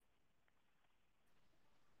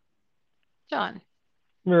John,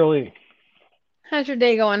 Merely how's your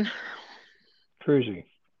day going? crazy,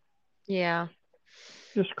 Yeah.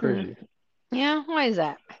 just Hmm. crazy. Yeah, why is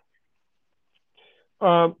that?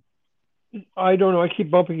 Um, I don't know. I keep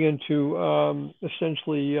bumping into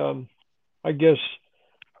essentially, I guess,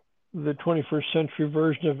 the 21st century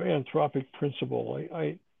version of anthropic principle.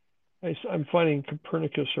 I'm finding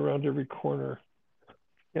Copernicus around every corner.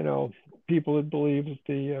 You know, people that believe that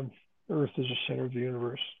the Earth is the center of the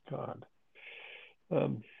universe. God,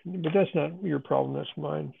 but that's not your problem. That's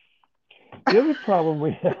mine. The other problem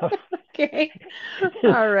we have Okay.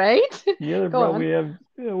 All right. The other Go problem on. we have,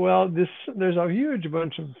 well, there's a huge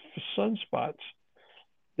bunch of sunspots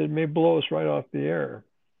that may blow us right off the air.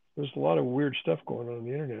 There's a lot of weird stuff going on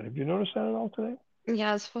the internet. Have you noticed that at all today?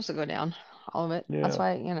 Yeah, it's supposed to go down. All of it. That's Yeah,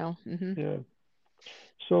 why. yeah.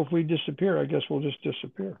 So if we disappear, I guess we'll just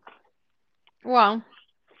disappear. Well,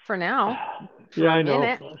 for now, Yeah, for a I know.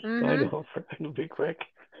 minute. I Mm-hmm. know. It'll be quick.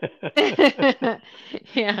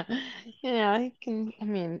 Yeah. Yeah, I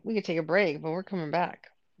mean, we could take a break, but we're coming back.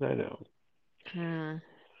 I know. Hmm.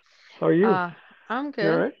 How are you? Uh, I'm You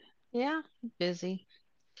all good. right? Yeah, busy.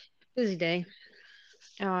 Busy day.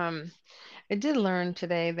 Um, I did learn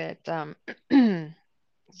today that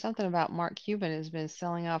something about Mark Cuban has been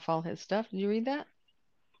selling off all his stuff. Did you read that?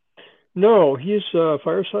 No, he's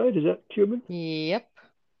Fireside. Is that Cuban? Yep.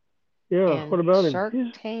 Yeah. And What about him? Shark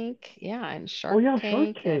He's Tank. Yeah, and oh Shark yeah, Shark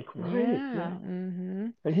Tank. Tank. Right. Yeah. Yeah. Mm-hmm.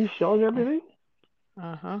 And he's selling everything.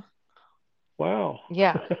 Uh-huh. Wow.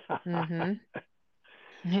 Yeah. Mm-hmm.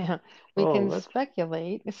 Yeah. We Oh, can that's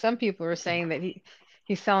speculate. Some people are saying that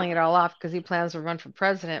he's selling it all off because he plans to run for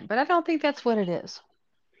president, but I don't think that's what it is.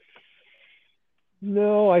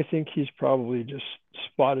 no. I think he's probably just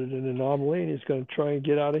spotted an anomaly and he's going to try and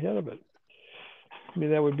get out ahead of it. I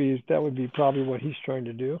mean, that would be probably what he's trying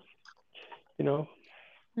to do. You know,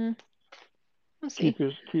 Hmm. We'll see. keep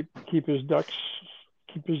his ducks.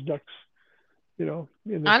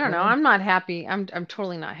 In the I don't know. pond. I'm not happy. I'm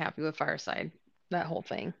totally not happy with Fireside. That whole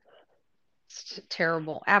thing. It's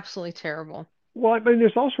terrible. Absolutely terrible. Well, I mean,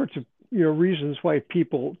 there's all sorts of reasons why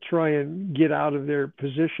people try and get out of their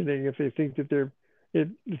positioning if they think that if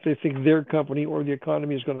they think their company or the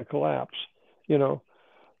economy is going to collapse. You know,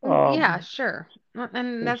 Yeah, um, sure. And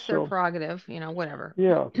and that's their so prerogative, whatever.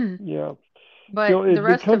 yeah, yeah. But the It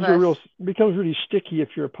rest of becomes us, really sticky if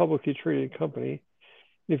you're a publicly traded company.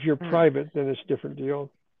 If you're mm, private, then it's a different deal.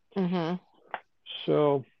 hmm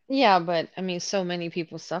So yeah, but I mean, so many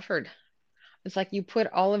people suffered. It's like you put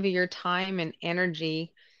all of your time and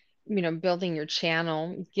energy, building your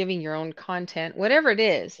channel, giving your own content, whatever it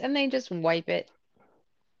is, and they just wipe it,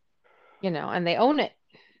 and they own it.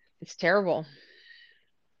 It's terrible.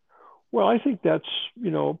 well, I think that's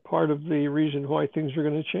part of the reason why things are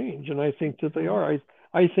going to change, and I think that they Hmm. are.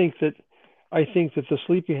 I think that the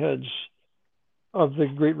sleepyheads of the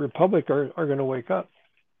Great Republic are going to wake up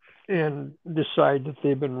and decide that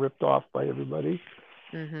they've been ripped off by everybody.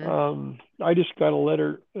 Mm-hmm. I just got a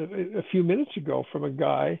letter a few minutes ago from a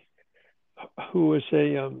guy who is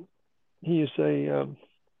he is a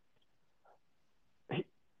he,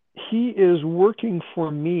 he is working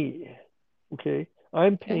for me. Okay,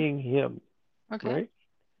 I'm Okay. paying him, Okay. right?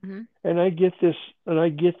 Hmm. And I get this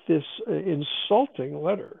insulting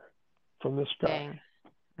letter from this guy, Dang.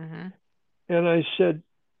 Hmm. and I said,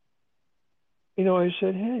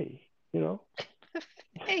 hey, you know,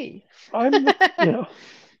 Hey. I'm the,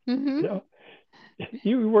 Hmm. you know,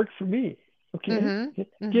 you work for me, okay? Hmm.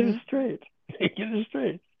 Get it Hmm. straight. Get it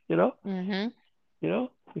straight. You know, Hmm.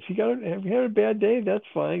 if if you had a bad day, that's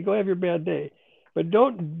fine. Go have your bad day, but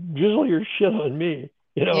don't drizzle your shit on me.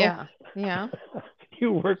 Yeah. Yeah.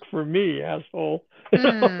 You work for me, asshole.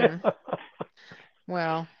 Hmm.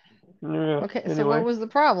 Well, Yeah. okay. So what Anyway, was the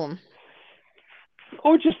problem?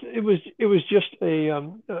 it was just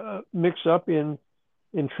a mix up in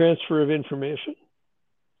transfer of information.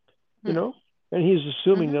 You Hmm. know, and he's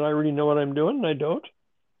assuming Hmm. that I already know what I'm doing, and I don't.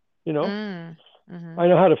 You know, Mm. Hmm. I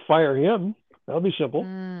know how to fire him. That'll be simple.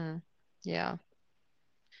 Mm. Yeah.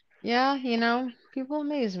 Yeah, people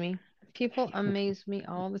amaze me. People amaze me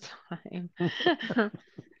all the time.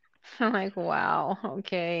 I'm like, wow,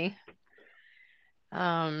 okay.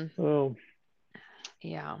 Um, Oh,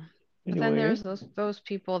 yeah. But then anyway, there's those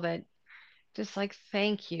people that just like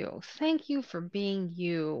thank you. Thank you for being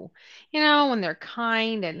you. When they're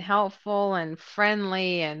kind and helpful and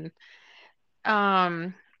friendly and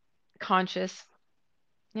um conscious,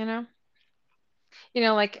 you know?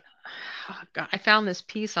 Like oh God, I found this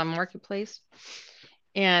piece on Marketplace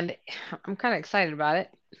and I'm kind of excited about it.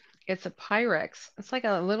 It's a Pyrex. It's like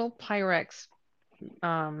a little Pyrex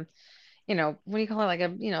um what do you call it? Like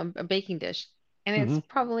a baking dish. And it's Mm-hmm.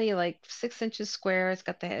 probably like 6 inches square. It's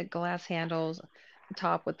got the glass handles,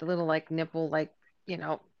 top with the little like nipple, like, you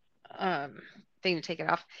know, um, thing to take it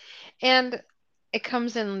off. And it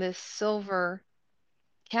comes in this silver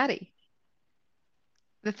caddy.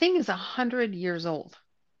 The thing is 100 years old.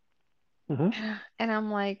 Mm-hmm. And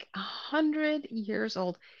I'm like, 100 years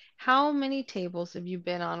old. How many tables have you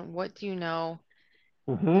been on? What do you know?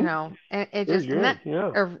 Mm-hmm. And it Very just, and good. that,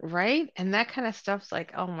 Yeah. right? And that kind of stuff's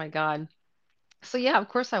like, oh my God. So yeah, of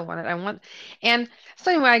course I want it. And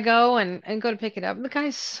so anyway, I go and go to pick it up. The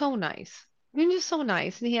guy's so nice. I mean, just so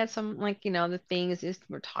nice. And he had some like, the things, just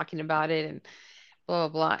we're talking about it and blah,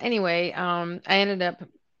 blah, blah. Anyway, I ended up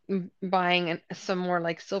buying some more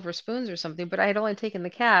like silver spoons or something, but I had only taken the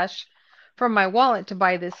cash from my wallet to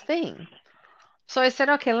buy this thing. So I said,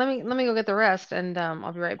 okay, let me go get the rest and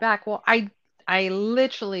I'll be right back. Well, I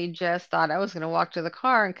literally just thought I was going to walk to the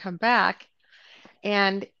car and come back.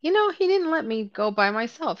 And, he didn't let me go by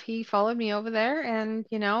myself. He followed me over there and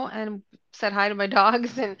said hi to my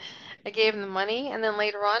dogs and I gave him the money. And then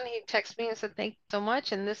later on, he texted me and said, thank you so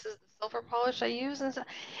much. And this is the silver polish I use.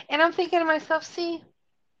 And I'm thinking to myself, see,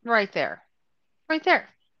 right there, right there.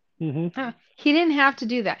 Mm-hmm. He didn't have to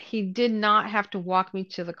do that. He did not have to walk me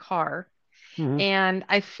to the car. Mm-hmm. And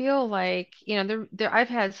I feel like, I've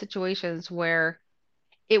had situations where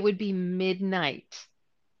it would be midnight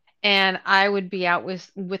and I would be out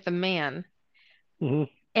with a man Mm-hmm.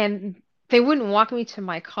 and they wouldn't walk me to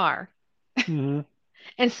my car Mm-hmm.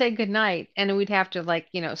 and say goodnight and we'd have to like,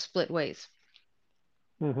 split ways.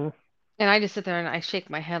 Mm-hmm. And I just sit there and I shake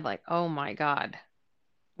my head like, "Oh my God,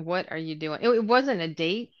 what are you doing?" It wasn't a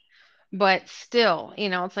date, but still,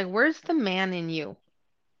 it's like, where's the man in you?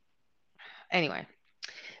 Anyway,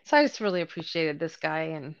 so I just really appreciated this guy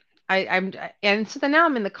and and so then now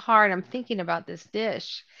I'm in the car and I'm thinking about this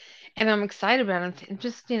dish and I'm excited about it. I'm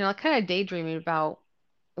just, kind of daydreaming about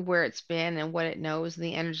where it's been and what it knows and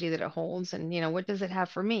the energy that it holds and what does it have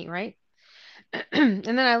for me, right? And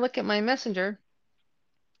then I look at my messenger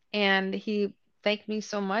and he thanked me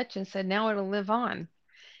so much and said now it'll live on.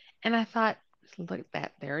 And I thought, look at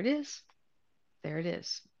that, there it is. There it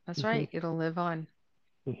is. That's Mm-hmm. right, it'll live on.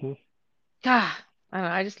 Mm-hmm. God, I don't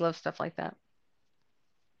know, I just love stuff like that.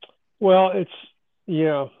 Well,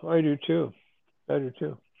 yeah, I do too. I do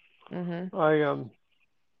too. Mhm. I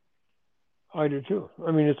I do too.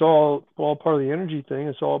 I mean, it's all part of the energy thing.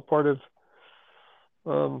 It's all part of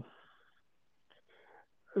um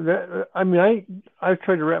that. I mean, I've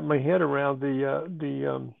tried to wrap my head around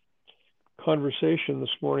the conversation this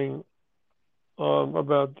morning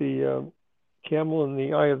about the camel and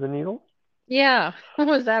the eye of the needle. Yeah, what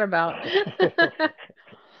was that about?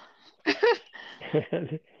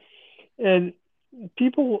 And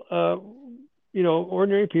people,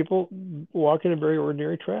 ordinary people walk in a very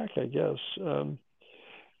ordinary track, I guess. Um,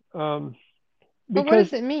 But what because,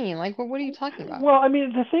 does it mean? Like, what are you talking about? well, I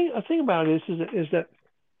mean, the thing about it is that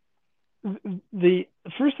the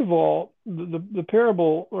first of all, the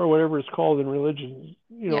parable or whatever it's called in religion,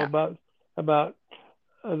 Yeah. about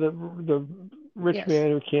the rich Yes.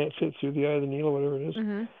 man who can't fit through the eye of the needle, whatever it is.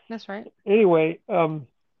 Mhm. That's right. Anyway, so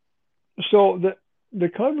the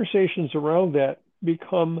conversations around that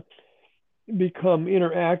become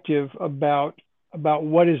interactive about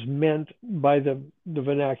what is meant by the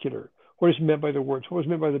vernacular, what is meant by the words, what is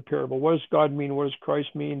meant by the parable, what does God mean, what does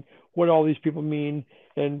Christ mean, what all these people mean,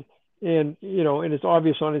 and and it's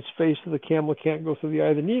obvious on its face that the camel can't go through the eye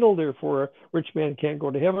of the needle, therefore a rich man can't go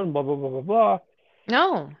to heaven, blah blah blah blah blah.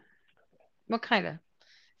 No. What kind of?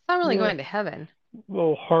 It's not really Yeah, going to heaven.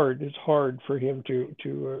 well, hard. It's hard for him to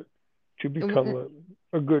It, become w-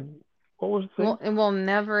 a good. What was the thing? it will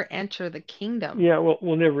never enter the kingdom. Yeah, well,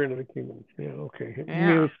 we'll never enter the kingdom. Yeah, okay. I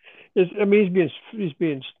mean, Yeah. I mean, he's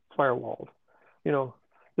being firewalled. You know,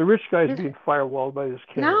 the rich guy's Okay. being firewalled by this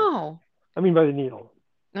camel. No. I mean, by the needle.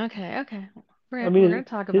 Okay. Okay. I We're mean, gonna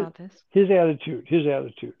talk his about this. his attitude, his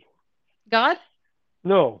attitude. God?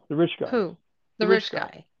 No, the rich guy, Who? the The rich rich guy.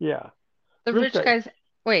 guy. Yeah, The the rich rich guy. guy's.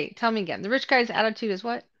 Wait, tell me again. The rich guy's attitude is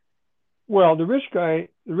what? Well, the rich guy.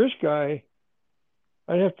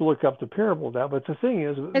 I'd have to look up the parable now, but the thing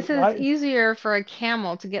is, It says it's I easier for a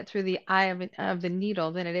camel to get through the eye of the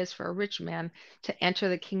needle than it is for a rich man to enter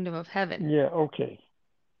the kingdom of heaven. yeah, okay,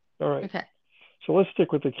 all right. Okay. So let's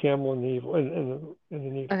stick with the camel and the evil and the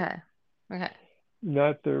needle, Okay. Okay.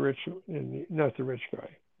 not the rich and not the rich guy.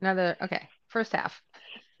 Another. Okay. First half.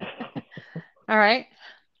 All right.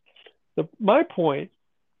 My point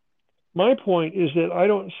is that I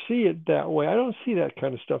don't see it that way. I don't see that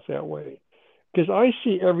kind of stuff that way because I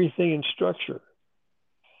see everything in structure.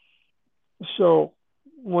 So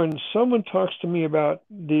when someone talks to me about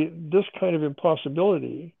this kind of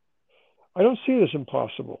impossibility, I don't see it as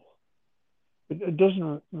impossible. It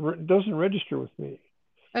doesn't register with me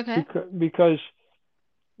Okay. because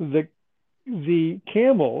the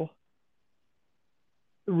camel,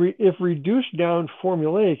 if reduced down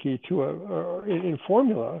formulaically in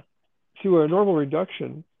formula to a normal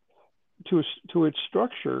reduction to its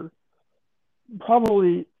structure,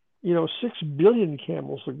 probably 6 billion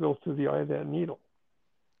camels will go through the eye of that needle.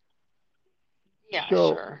 Yeah,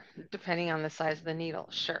 So, sure. Depending on the size of the needle.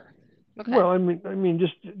 Sure. Okay. well,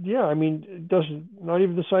 just yeah, it doesn't, not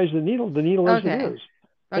even the size of the needle. The needle as it Okay. is,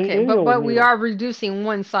 Okay. any But old we needle. are reducing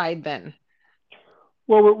one side then.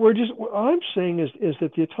 Well, what I'm saying is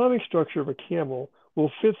that the atomic structure of a camel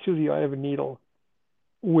will fit through the eye of a needle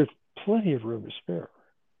with plenty of room to spare.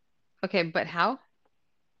 Okay, but how?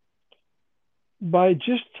 By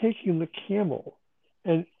just taking the camel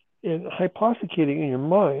and hypothecating in your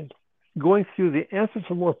mind, going through the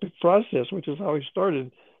anthropomorphic process, which is how we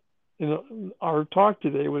started our talk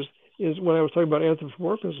today, is when I was talking about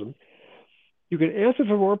anthropomorphism. You can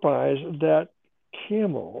anthropomorphize that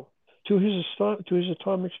camel to his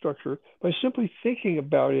atomic structure by simply thinking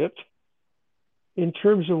about it in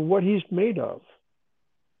terms of what he's made of.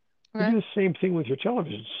 You Okay. do the same thing with your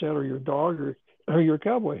television set or your dog or your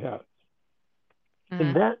cowboy hat.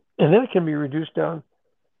 Mm-hmm. And that can be reduced down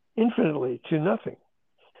infinitely to nothing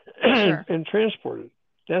Sure. and transported.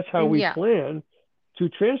 That's how And we yeah. plan to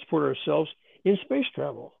transport ourselves in space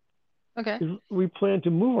travel. Okay. We plan to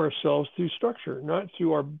move ourselves through structure, not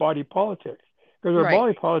through our body politic, because our Right.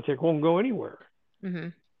 body politic won't go anywhere. Mm-hmm.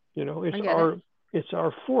 It's I get it.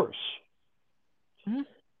 our force. Hmm.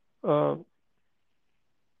 Uh,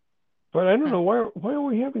 but I don't Huh. know why are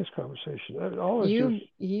we having this conversation? All is just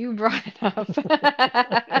You brought it up.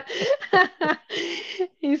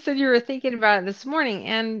 You said you were thinking about it this morning,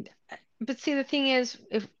 and but see, the thing is,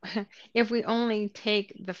 if if we only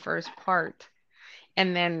take the first part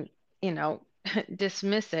and then, you know,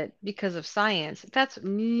 dismiss it because of science, that's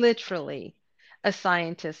literally a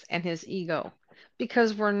scientist and his ego.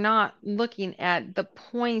 Because we're not looking at the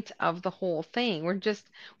point of the whole thing.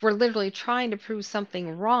 We're literally trying to prove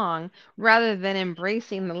something wrong rather than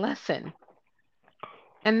embracing the lesson.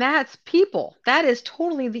 And that's people. That is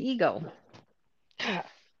totally the ego.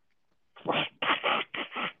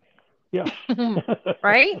 yes.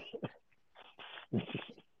 Right?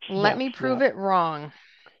 Let Snap, me prove snap. it wrong.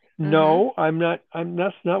 Hmm. No, I'm not.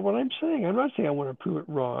 That's not what I'm saying. I'm not saying I want to prove it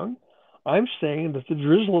wrong. I'm saying that the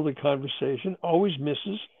drizzle of the conversation always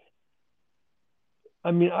misses.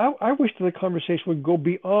 I wish that the conversation would go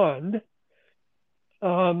beyond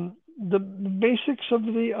the basics of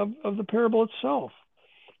the parable itself.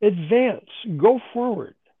 Advance, go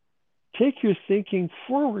forward, take your thinking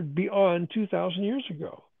forward beyond 2,000 years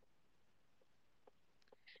ago.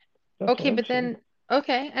 That's what Okay, I'm but saying. then,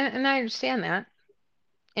 okay, and I understand that.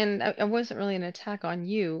 And I wasn't really an attack on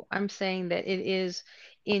you. I'm saying that it is,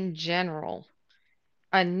 in general,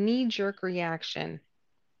 a knee-jerk reaction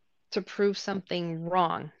to prove something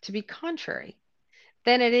wrong, to be contrary,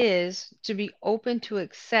 than it is to be open to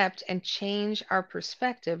accept and change our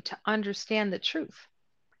perspective to understand the truth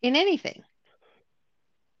in anything.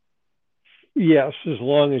 Yes, as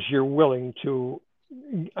long as you're willing to.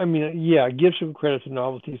 Yeah, give some credit to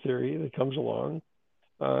novelty theory that comes along,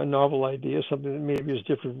 a novel idea, something that maybe is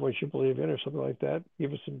different from what you believe in, or something like that.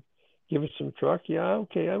 Give it some truck. Yeah,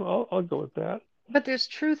 okay, I'll go with that. But there's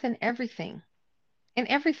truth in everything. You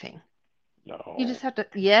No, just have to,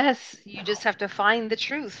 yes, you just have to find the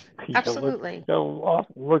truth. you Absolutely.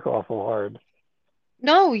 look awful hard.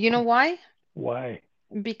 No, you know why? Why?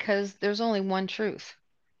 Because there's only one truth,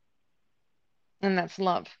 and that's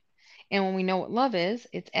love. And when we know what love is,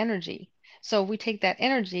 it's energy. So if we take that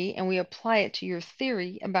energy and we apply it to your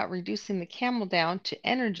theory about reducing the camel down to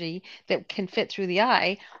energy that can fit through the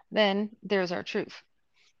eye, then there's our truth.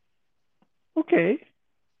 Okay,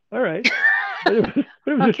 all right, but it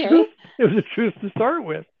was a Okay. truth. It was a truth to start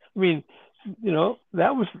with. I mean,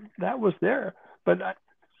 that was there, but Yeah,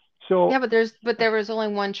 so but there was only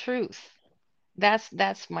one truth.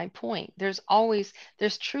 That's my point. There's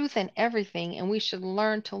truth in everything, and we should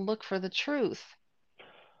learn to look for the truth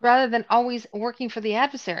rather than always working for the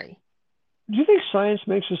adversary. do you think science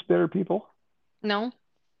makes us better people? No,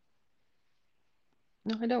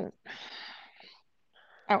 no, I don't.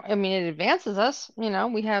 I mean, it advances us. We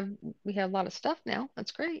have a lot of stuff now.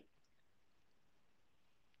 That's great.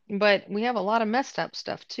 But we have a lot of messed up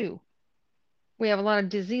stuff too. We have a lot of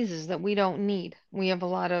diseases that we don't need. We have a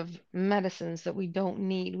lot of medicines that we don't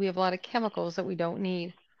need. We have a lot of chemicals that we don't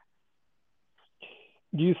need.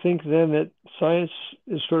 do you think then that science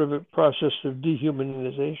is sort of a process of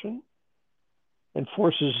dehumanization and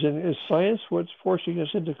forces in is science what's forcing us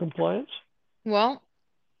into compliance? Well,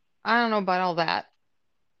 I don't know about all that,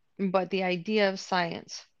 but the idea of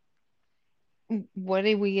science, what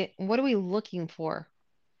are we looking for?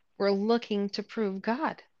 We're looking to prove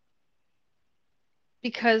God.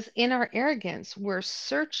 Because in our arrogance, we're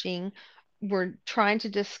searching, we're trying to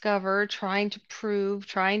discover, trying to prove,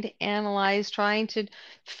 trying to analyze, trying to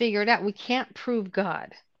figure it out. We can't prove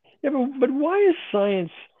God. Yeah, but why is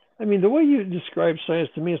science? I mean, the way you describe science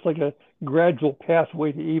to me is like a gradual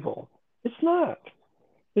pathway to evil. It's not.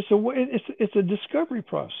 It's a discovery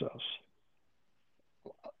process.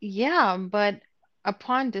 Yeah, but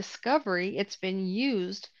upon discovery, it's been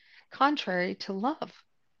used contrary to love.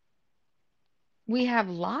 We have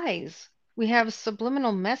lies, we have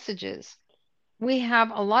subliminal messages, we have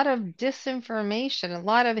a lot of disinformation, a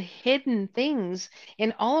lot of hidden things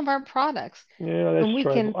in all of our products. Yeah, that's And we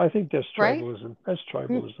tribal. can, I think that's right? tribalism. That's Mm,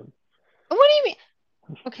 tribalism. what do you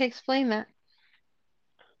mean? Okay, explain that.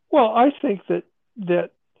 Well, I think that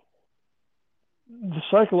the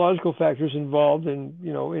psychological factors involved in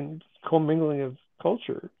in commingling of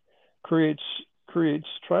culture creates creates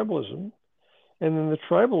tribalism, and then the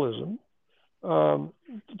tribalism um,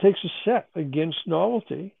 takes a set against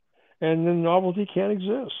novelty, and then novelty can't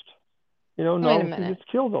exist. Wait a Novelty minute. gets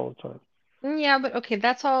killed all the time. Yeah, but okay,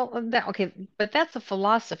 that's all that okay, but that's a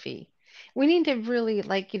philosophy. We need to really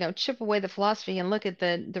like, chip away the philosophy and look at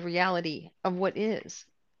the reality of what is.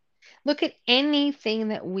 Look at anything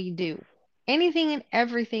that we do. Anything and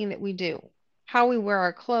everything that we do. How we wear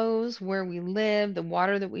our clothes, where we live, the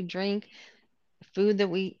water that we drink, the food that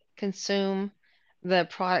we consume, the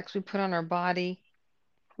products we put on our body.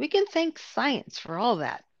 We can thank science for all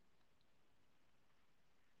that.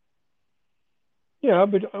 Yeah,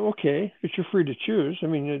 but okay, but you're free to choose. I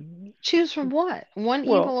mean, Choose from what? One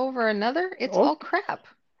well, evil over another? It's oh, all crap.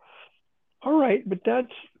 all right, but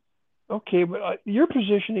that's okay. But you're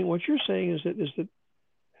positioning what you're saying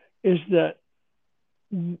is that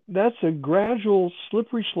that's a gradual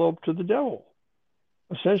slippery slope to the devil.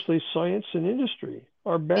 Essentially, science and industry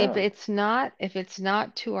are bad. If it's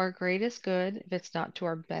not to our greatest good, if it's not to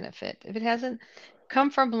our benefit, if it hasn't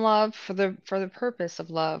come from love for the purpose of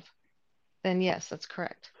love, then yes, that's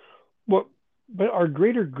correct. What, but our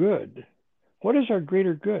greater good. What is our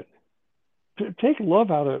greater good? Take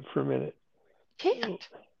love out of it for a minute. Can't.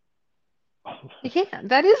 You can't.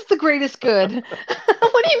 That is the greatest good.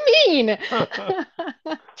 What do you mean?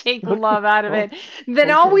 Take But love out of oh, it. Then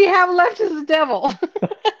all okay. we have left is the devil.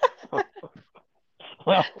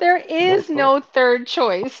 Well, There is no third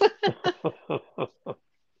choice. All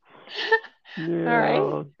yeah. right.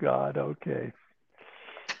 Oh God. Okay.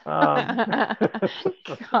 Um,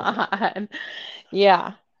 God.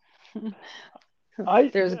 Yeah. I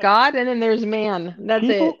There's God and then there's man. That's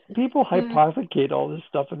it. people Mm. hypothecate all this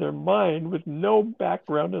stuff in their mind with no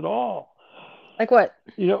background at all. Like what?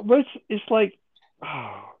 But it's like,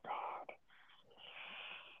 oh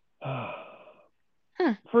God.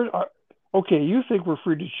 Hmm, Okay, you think we're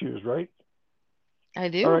free to choose, right? I All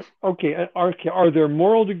do. right. Okay. Are there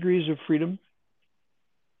moral degrees of freedom?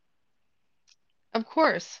 Of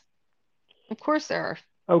course. Of course there are.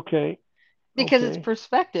 Okay. Because it's Okay.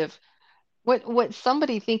 perspective. What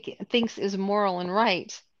somebody thinks is moral and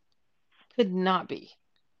right could not be.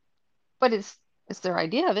 But it's their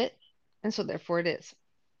idea of it, and so therefore it is.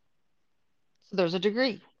 So there's a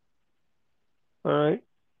degree. All right.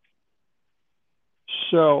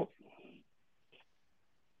 So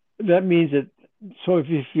that means that so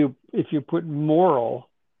if you put moral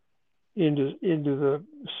into the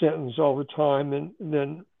sentence all the time, and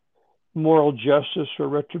then moral justice or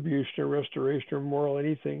retribution or restoration or moral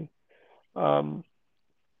anything, um,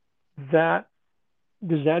 that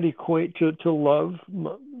does that equate to love?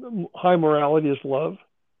 High morality is love.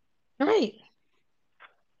 Right.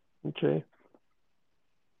 Okay.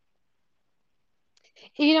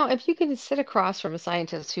 If you can sit across from a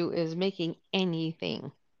scientist who is making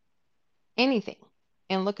anything,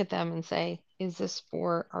 and look at them and say, is this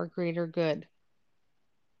for our greater good?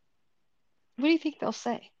 What do you think they'll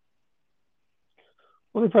say?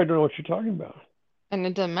 Well, they probably don't know what you're talking about. And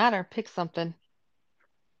it doesn't matter, pick something.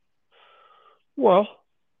 Well,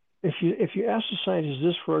 if you ask the scientist, is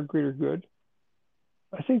this for our greater good?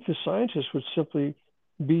 I think the scientist would simply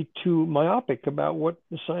be too myopic about what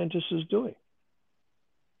the scientist is doing.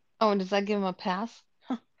 Oh, and does that give him a pass?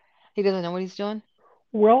 He doesn't know what he's doing?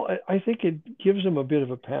 Well, I think it gives them a bit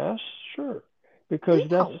of a pass, sure, because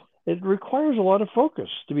No. it requires a lot of focus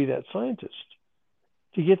to be that scientist,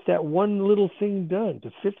 to get that one little thing done,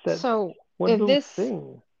 to fit that, So What If little this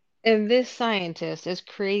thing? if this scientist is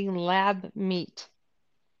creating lab meat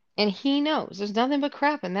and he knows there's nothing but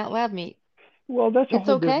crap in that lab meat, Well, that's a it's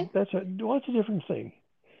whole okay? different. That's a different thing.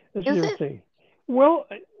 That's a Is different it? thing. Well,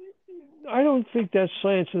 I don't think that's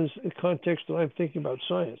science in the context that I'm thinking about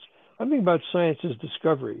science. I'm thinking about science as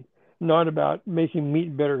discovery, not about making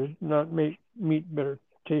meat better, not make meat better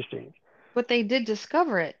tasting. But they did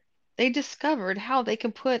discover it. They discovered how they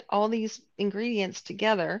could put all these ingredients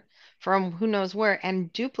together from who knows where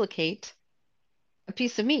and duplicate a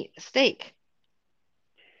piece of meat, a steak.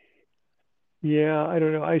 Yeah, I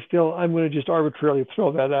don't know. I'm going to just arbitrarily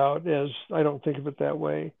throw that out as I don't think of it that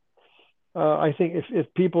way. I think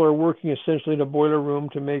if people are working essentially in a boiler room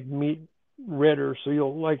to make meat redder so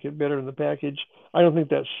you'll like it better in the package, I don't think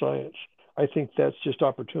that's science. I think that's just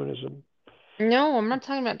opportunism. No, I'm not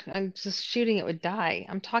talking about just shooting it with dye.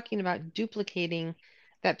 I'm talking about duplicating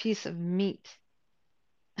that piece of meat.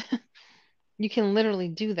 You can literally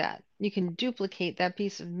do that. You can duplicate that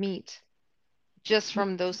piece of meat just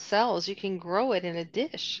from those cells. You can grow it in a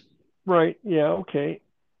dish. Right? Yeah. Okay.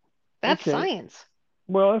 That's Okay. science.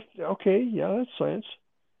 Well, okay. Yeah, that's science.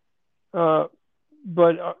 Uh,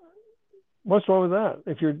 but what's wrong with that?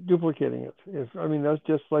 If you're duplicating it, if I mean that's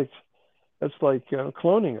like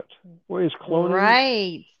cloning it. Well,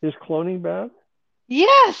 Right. is cloning bad?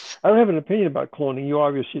 Yes. I don't have an opinion about cloning. You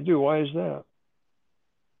obviously do. Why is that?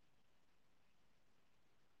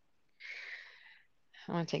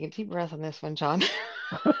 I want to take a deep breath on this one, John.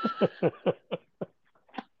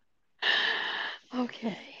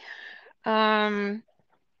 Okay. Um,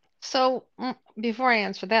 before I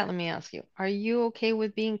answer that, let me ask you, are you okay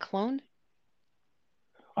with being cloned?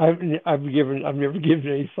 I've never given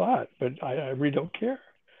any thought, but I really don't care.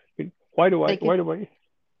 Why do I They could,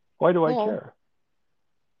 why do I well, care?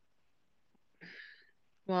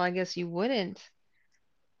 well, I guess you wouldn't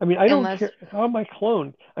I mean, I don't unless, care. How am I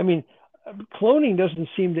cloned? I mean, cloning doesn't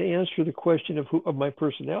seem to answer the question of my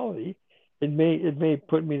personality. It may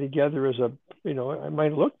put me together as a I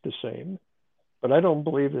might look the same, but I don't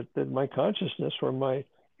believe that my consciousness or my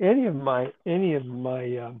any of my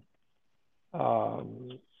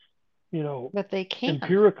um, you know but they can.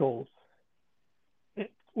 empirical.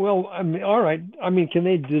 Well, I mean, all right. I mean, can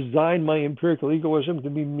they design my empirical egoism to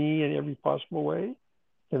be me in every possible way?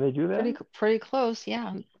 Can they do that? Pretty close,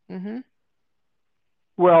 yeah. Hmm.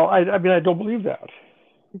 Well, I mean, I don't believe that.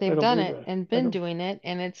 I They've don't done believe it that. and I been don't. doing it,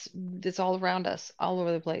 and it's all around us, all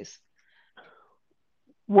over the place.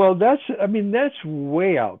 Well, I mean, that's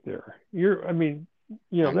way out there. I mean,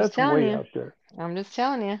 I'm just that's telling way you. out there. I'm just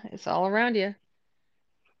telling you, it's all around you.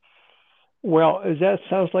 Well, that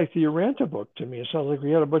sounds like the Uranta book to me. It sounds like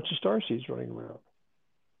we had a bunch of star seeds running around.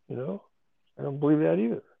 You know, I don't believe that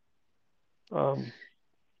either. Um,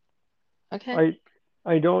 Okay.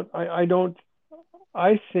 I, I don't.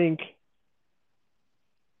 I think,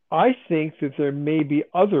 I think that there may be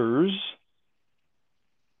others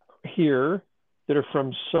here that are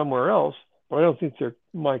from somewhere else, but I don't think they're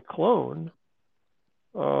my clone.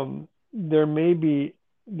 There may be,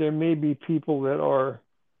 people that are.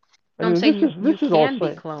 I No, I'm mean, saying this you is all can be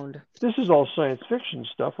science. cloned. This is all science fiction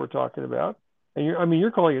stuff we're talking about. And I mean,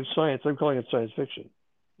 you're calling it science. I'm calling it science fiction.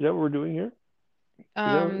 Is that what we're doing here? Is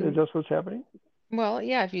Um, that what's happening? well,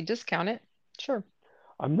 yeah, if you discount it, sure.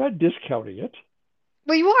 I'm not discounting it.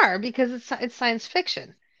 Well, you are because it's science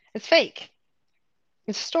fiction. It's fake.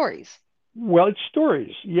 It's stories. Well, it's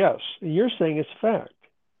stories, yes. And you're saying it's fact.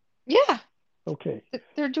 Yeah, Okay.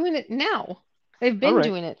 they're doing it now. They've All been right.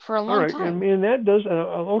 doing it for a All long right. time. And that does,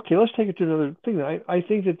 okay, let's take it to another thing. I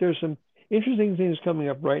think that there's some interesting things coming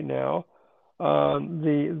up right now.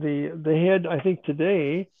 The head, I think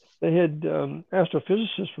today, the head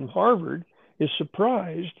astrophysicist from Harvard is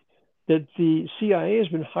surprised that the CIA has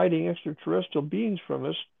been hiding extraterrestrial beings from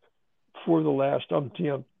us for the last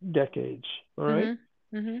decades. All right. Mhm.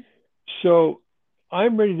 Mhm. So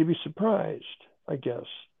I'm ready to be surprised, I guess,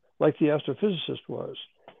 like the astrophysicist was,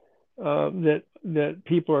 that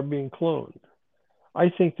people are being cloned. I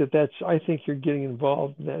think you're getting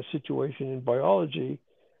involved in that situation in biology.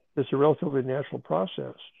 That's a relatively natural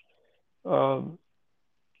process. Um,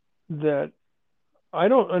 that I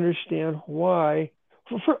don't understand why.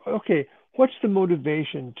 Okay, what's the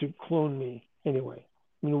motivation to clone me anyway?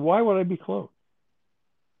 I mean, why would I be cloned?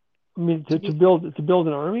 I mean, To be to build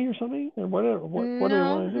an army or something, or what do they no,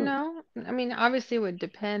 want to do? no. I mean, obviously, it would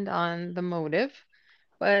depend on the motive,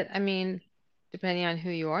 but I mean, depending on who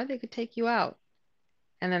you are, they could take you out,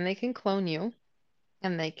 and then they can clone you,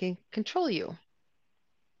 and they can control you.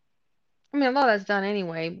 I mean, a lot of that's done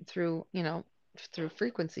anyway through, through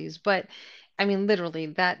frequencies, but I mean, literally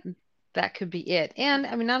that. that could be it. And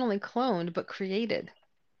I mean, not only cloned, but created.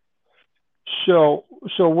 So,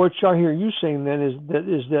 so what I hear you saying then is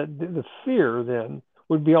that the fear then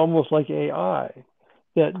would be almost like AI,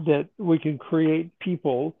 that we can create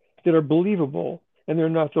people that are believable, and they're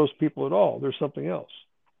not those people at all. They're something else,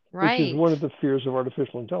 which is Right. one of the fears of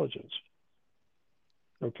artificial intelligence.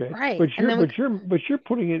 Okay, Right. but And you're then we, but you're but you're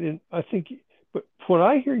putting it in. I think, but what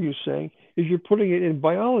I hear you saying is you're putting it in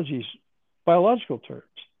biological terms.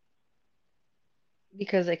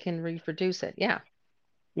 because it can reproduce it. Yeah.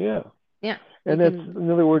 Yeah, Yeah. We and that's, can.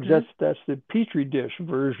 in other words, Hmm. that's the petri dish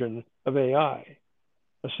version of AI,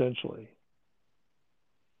 essentially.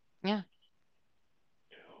 Yeah.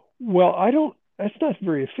 Well, I don't. That's not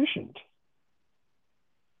very efficient,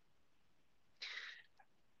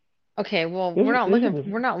 Okay, well, isn't it?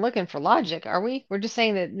 we're not looking for logic, are we? We're just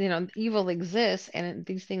saying that, evil exists and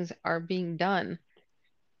these things are being done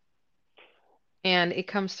and it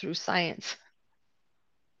comes through science.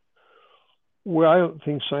 Well, I don't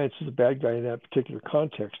think science is a bad guy in that particular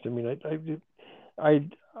context. I mean,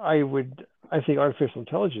 I would. I think artificial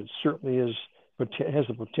intelligence certainly has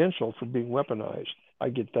the potential for being weaponized. I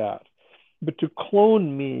get that, but to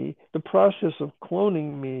clone me, the process of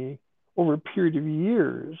cloning me over a period of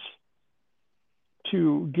years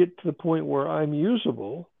to get to the point where I'm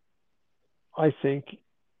usable, I think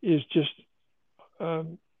is just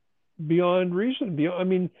um, beyond reason. Beyond, I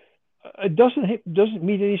mean, it doesn't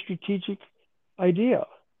meet any strategic idea.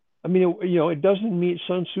 I mean, it doesn't meet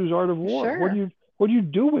Sun Tzu's art of war. Sure. What do you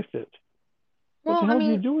do with it? What Well, the I hell do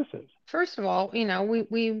you mean, do with it? first of all,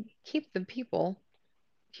 we keep the people,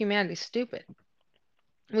 humanity, stupid.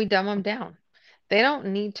 We dumb them down. They don't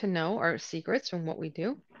need to know our secrets from what we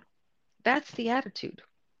do. That's the attitude.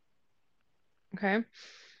 Okay.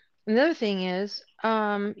 Another thing is,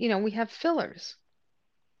 we have fillers.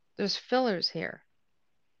 There's fillers here.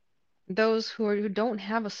 Those who don't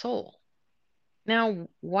have a soul. Now,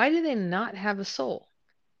 why do they not have a soul?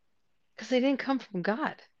 Because they didn't come from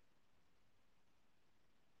God.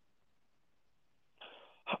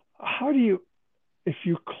 How do you, if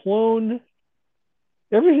you clone,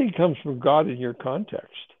 everything comes from God in your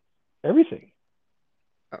context. Everything,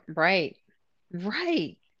 Right.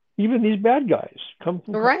 Right. even these bad guys, come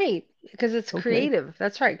from. Right. Because it's Okay. creative.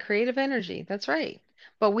 That's right. Creative energy. That's right.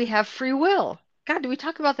 But we have free will. God, do we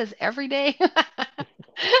talk about this every day?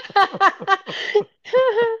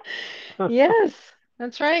 Yes,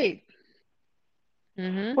 that's right.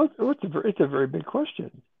 Hmm. Well, it's a very big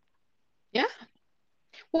question. Yeah.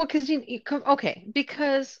 Well, because okay,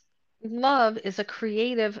 because love is a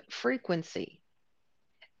creative frequency.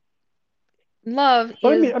 Love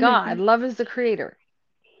But is God. Love is the creator.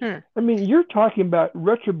 Hmm. you're talking about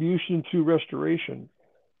retribution through restoration.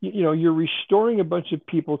 You're restoring a bunch of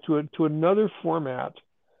people to another format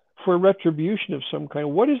for retribution of some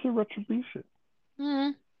kind. What is the retribution? Hmm.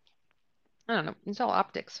 I don't know. It's all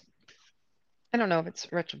optics. I don't know if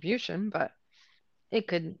it's retribution, but it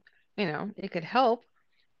could, it could help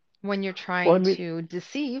when you're Well, trying to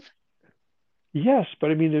deceive. yes, but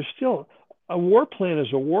there's still a war plan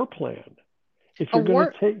is a war plan. If A you're going to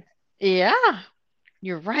war, take, yeah,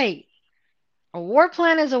 you're right. A war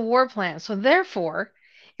plan is a war plan. So therefore,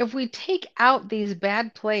 if we take out these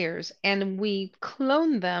bad players and we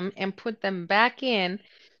clone them and put them back in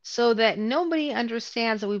so that nobody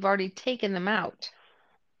understands that we've already taken them out,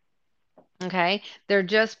 okay? They're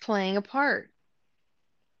just playing a part.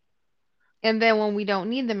 And then when we don't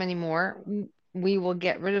need them anymore, we will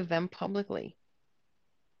get rid of them publicly.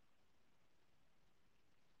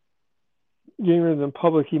 getting rid of them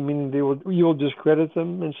publicly, meaning you will discredit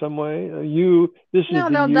them in some way. This is No,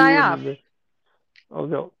 the they'll die you, and off. then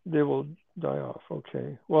they will die off.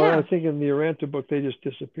 Okay. Well, I Yeah. think in the Aranta book they just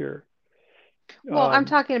disappear. Well, I'm Um,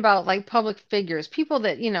 talking about like public figures, people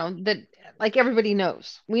that, that like everybody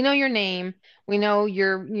knows. We know your name, we know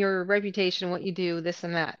your reputation, what you do, this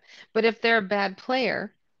and that. But if they're a bad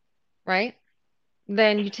player, right?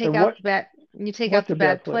 Then and what you take out what's the a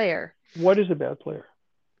bad bad player? player. What is a bad player?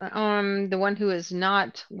 The one who is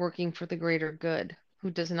not working for the greater good, who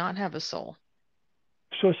does not have a soul.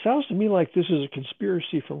 So it sounds to me like this is a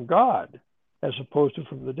conspiracy from God as opposed to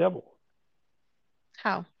from the devil.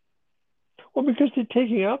 How? Well, because they're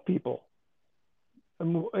taking out people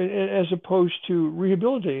as opposed to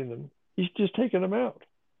rehabilitating them. He's just taking them out.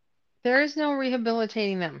 There is no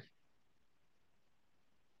rehabilitating them.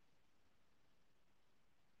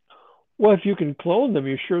 Well, if you can clone them,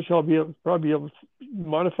 you sure as hell probably be able to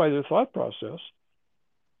modify their thought process,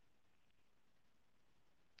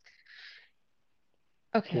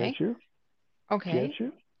 can't Okay. you? Can't Okay.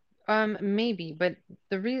 you? Maybe, but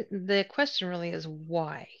the question really is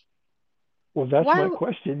why? Well, that's Why? my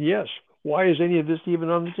question. Yes. Why is any of this even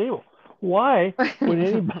on the table? Why would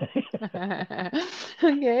anybody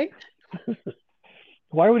Okay.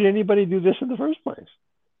 why would anybody do this in the first place?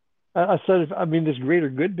 I mean, this greater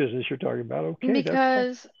good business you're talking about. Okay, that's fine.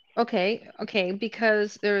 Because, okay,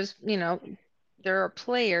 because there are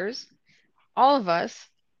players, all of us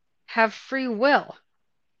have free will,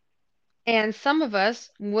 and some of us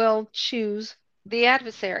will choose the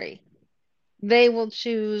adversary. They will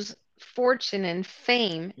choose fortune and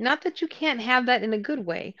fame. Not that you can't have that in a good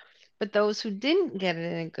way, but those who didn't get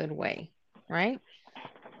it in a good way, right?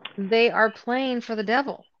 They are playing for the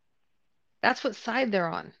devil. That's what side they're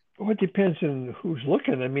on. Well, it depends on who's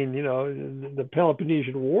looking. I mean, the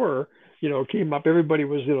Peloponnesian War, came up. Everybody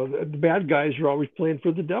was, the bad guys are always playing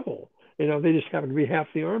for the devil. They just happen to be half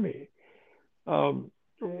the army. Um,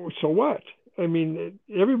 so what? I mean,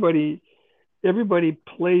 everybody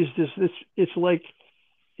plays this. It's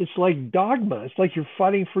like dogma. It's like you're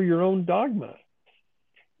fighting for your own dogma.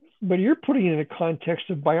 But you're putting it in a context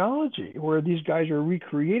of biology where these guys are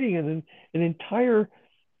recreating an entire.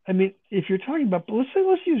 I mean, if you're talking about, let's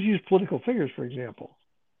use political figures for example.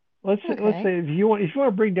 Let's say Okay. if you want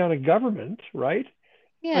to bring down a government, right?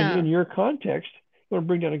 In Yeah. your context, you want to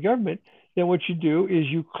bring down a government, then what you do is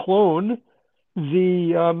you clone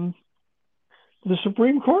the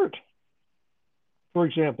Supreme Court, for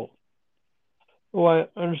example. Well,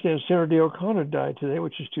 I understand Sarah Day O'Connor died today,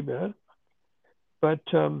 which is too bad. But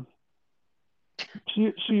so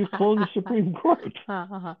you clone the Supreme Court,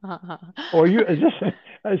 or you is this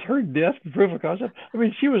is her death proof of concept? I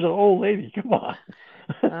mean, she was an old lady. Come on,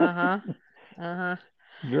 Uh-huh. Uh-huh.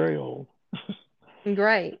 very old.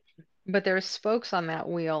 Great. But there's spokes on that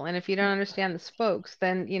wheel, and if you don't understand the spokes,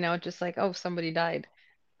 then, just like, oh, somebody died.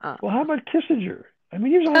 Uh, Well, how about Kissinger? I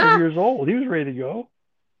mean, he was 100 ah! years old. He was ready to go.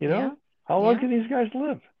 You Yeah. know, how long Yeah. can these guys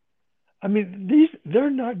live? I mean, they're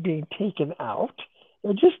not being taken out.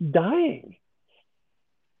 They're just dying.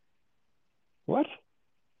 What?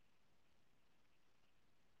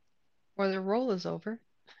 Or their role is over.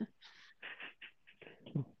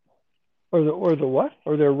 Or the what?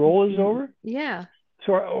 Or their role is over? Yeah.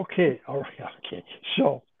 So okay, all right, okay.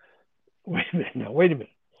 So wait a minute now. Wait a minute.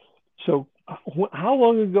 So how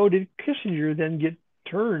long ago did Kissinger then get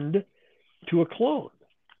turned to a clone?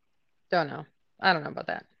 Don't know. I don't know about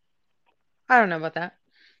that. I don't know about that.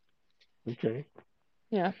 Okay.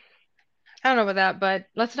 Yeah. I don't know about that, but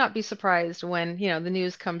let's not be surprised when, the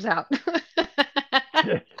news comes out.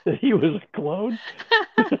 That he was a clone?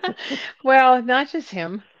 Well, not just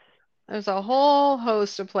him. There's a whole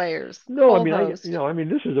host of players. No, I Whole mean, host.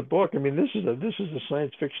 this is a book. I mean, this is a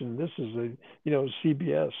science fiction. This is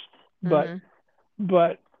CBS. But Hmm.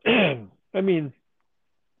 but I mean,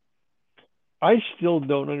 I still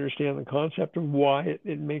don't understand the concept of why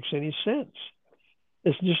it makes any sense.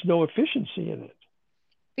 There's just no efficiency in it.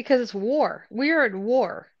 Because it's war. We are at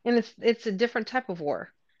war, and it's a different type of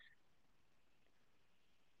war.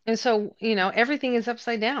 And so, everything is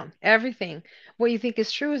upside down. Everything. What you think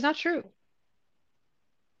is true is not true.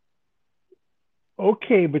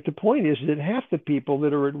 Okay, but the point is that half the people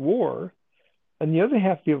that are at war and the other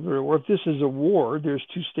half of the people that are at war, if this is a war, there's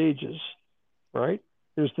two stages, right?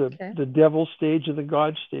 There's the Okay. the devil stage and the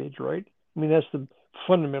God stage, right? I mean, that's the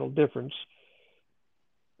fundamental difference.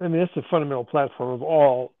 I mean, that's the fundamental platform of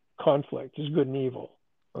all conflict is good and evil.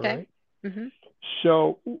 All Okay. right. Hmm.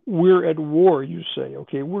 So we're at war, you say.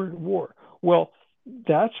 Okay, we're at war. Well,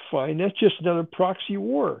 that's fine. That's just another proxy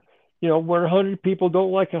war. Where 100 people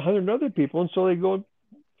don't like 100 other people, and so they go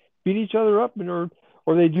beat each other up,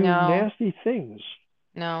 or they do No, nasty things.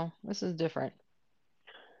 no, this is different.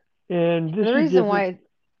 And this The is reason different. why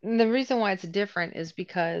the reason why it's different is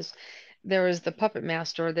because there is the puppet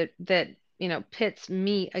master that pits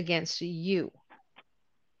me against you.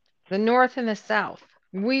 The North and the South.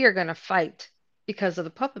 We are going to fight because of the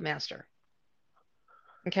puppet master.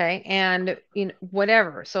 Okay, and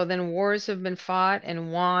whatever. So then wars have been fought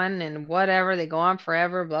and won and whatever. They go on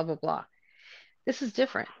forever. Blah blah blah. This is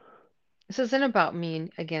different. This isn't about me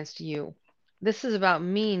against you. This is about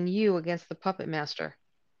me and you against the puppet master.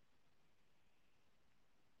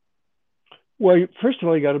 Well, first of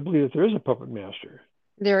all, you got to believe that there is a puppet master.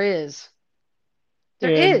 There is.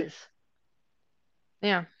 There And is.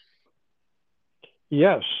 Yeah.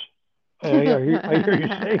 yes, I hear you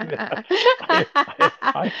saying that.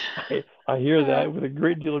 I, I hear that with a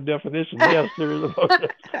great deal of definition. Yes, there is a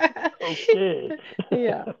puppet. Okay.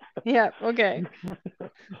 Yeah. Yeah. Okay.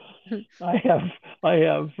 I have I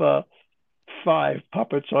have five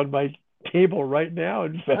puppets on my table right now.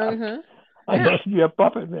 In fact, Uh-huh. I Yeah. must be a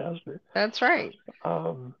puppet master. That's right.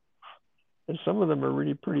 Um, and some of them are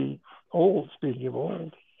really pretty. old. Speaking of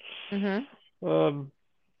old, Mm-hmm. um,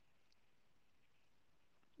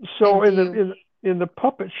 And so do you? in the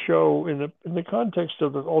puppet show, in the context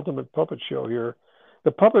of the ultimate puppet show here,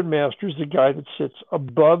 the puppet master is the guy that sits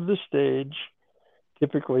above the stage,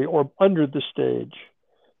 typically, or under the stage,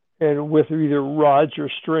 and with either rods or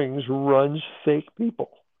strings runs fake people.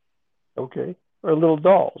 Okay, or little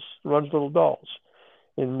dolls, runs little dolls.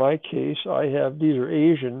 In my case, I have these are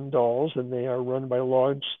Asian dolls, and they are run by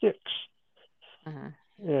long sticks. Uh-huh.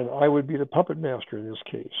 And I would be the puppet master in this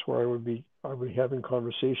case, where I would be having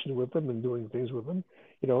conversations with them and doing things with them.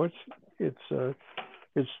 You know, it's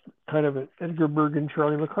it's kind of an Edgar Bergen,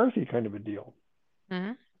 Charlie McCarthy kind of a deal.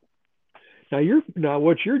 Mm-hmm. Now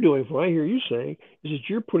what you're doing, from what I hear you saying, is that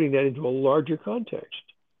you're putting that into a larger context,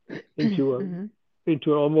 into a Mm-hmm.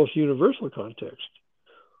 into an almost universal context.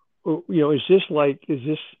 You know, is this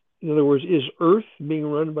in other words, is Earth being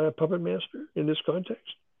run by a puppet master in this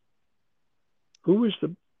context? Who is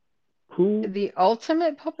the who? The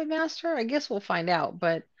ultimate puppet master? I guess we'll find out,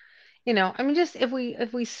 but I mean, just if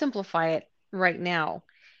we simplify it right now,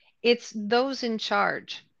 it's those in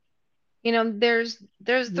charge.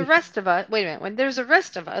 There's the This, rest of us. Wait a minute. When there's the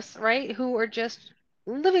rest of us, right, who are just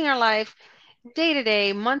living our life day to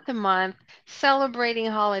day, month to month, celebrating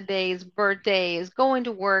holidays, birthdays, going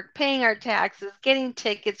to work, paying our taxes, getting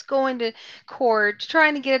tickets, going to court,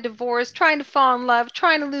 trying to get a divorce, trying to fall in love,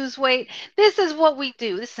 trying to lose weight. This is what we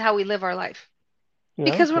do. This is how we live our life. yeah,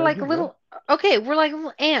 Because we're okay, I like get that. little, okay, we're like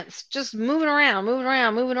little ants just moving around, moving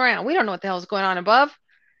around, moving around. We don't know what the hell's going on above.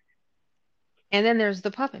 And then there's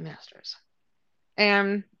the puppet masters.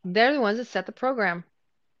 And they're the ones that set the program.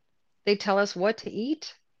 They tell us what to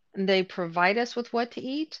eat. They provide us with what to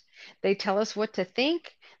eat. They tell us what to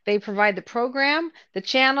think. They provide the program, the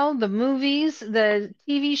channel, the movies, the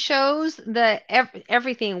TV shows,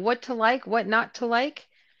 everything, what to like, what not to like.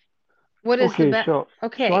 What is the Okay, best? so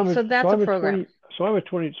Okay, so that's a program. I'm a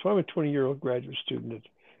 20-year-old graduate student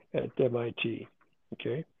at MIT.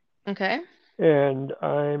 Okay, Okay. and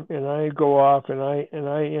I go off and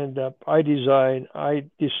I end up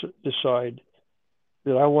decide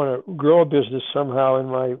that I want to grow a business somehow in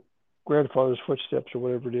my grandfather's footsteps or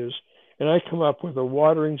whatever it is, and I come up with a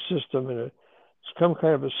watering system and some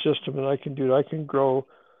kind of a system that I can do. I can grow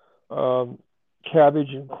um, cabbage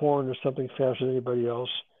and corn or something faster than anybody else,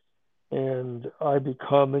 and I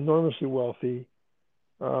become enormously wealthy,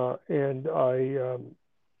 uh, and I um,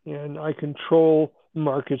 and I control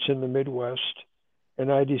markets in the Midwest,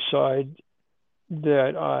 and I decide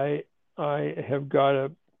that I have got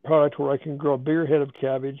a product where I can grow a bigger head of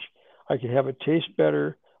cabbage. I can have it taste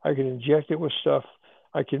better. I can inject it with stuff.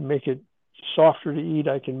 I can make it softer to eat.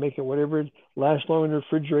 I can make it whatever it lasts long in the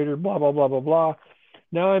refrigerator. Blah blah blah blah blah.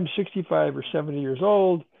 Now I'm 65 or 70 years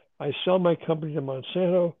old. I sell my company to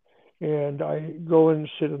Monsanto, and I go and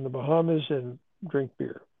sit in the Bahamas and drink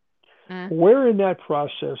beer. Mm. Where in that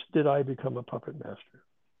process did I become a puppet master?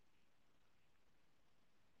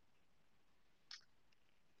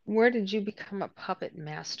 Where did you become a puppet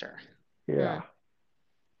master? Hmm. Yeah,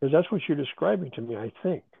 because that's what you're describing to me. I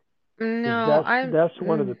think. Because No, that's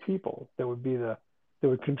one of the people that would be the that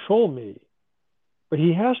would control me. But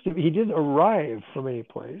he didn't arrive from any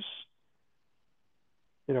place.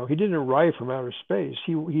 You know, he didn't arrive from outer space.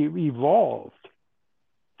 He evolved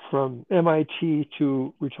from MIT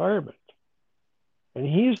to retirement. And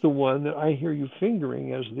he's the one that I hear you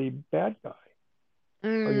fingering as the bad guy.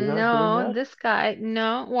 Are you not doing no, that? this guy,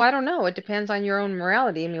 no. Well, I don't know. It depends on your own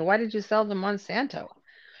morality. I mean, why did you sell to Monsanto?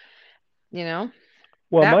 You know,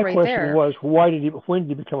 Well, that my right question there. was, when did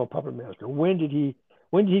he become a puppet master? When did he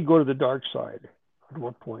go to the dark side? At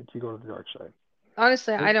what point did he go to the dark side?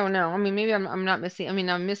 Honestly, I don't know. I mean, maybe I'm not missing. I mean,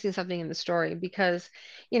 I'm missing something in the story because,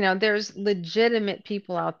 there's legitimate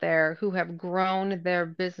people out there who have grown their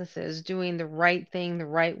businesses doing the right thing the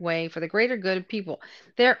right way for the greater good of people.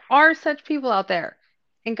 There are such people out there,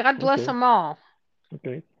 and God bless Okay, them all.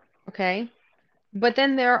 okay. Okay. But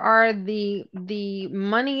then there are the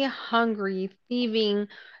money hungry, thieving,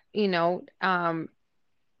 you know, um,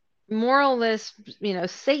 moralist,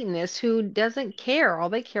 Satanists who doesn't care. All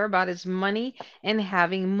they care about is money and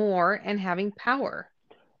having more and having power.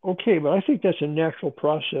 Okay, but I think that's a natural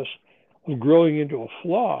process of growing into a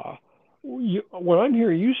flaw. What I'm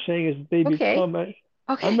hearing you saying is they Okay. become.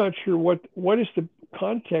 I'm Okay. not sure what is the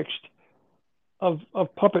context of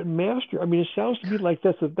puppet master. I mean, it sounds to me like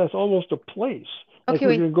that's almost a place. Like Okay,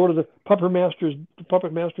 we're wait. going to go to the puppet master's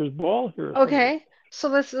ball here or something. Okay. So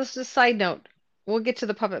let's just side note. We'll get to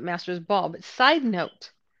the puppet master's ball, but side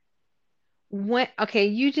note, okay,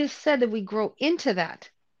 you just said that we grow into that,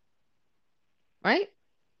 right?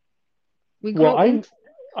 We Well, grow into.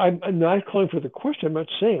 I'm not calling for the question. I'm not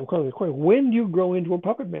saying I'm calling the question. When do you grow into a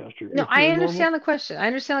puppet master? No, If I you're a normal, understand the question. I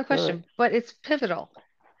understand the all right, question, but it's pivotal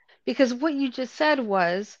because what you just said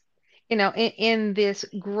was, in this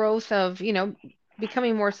growth of,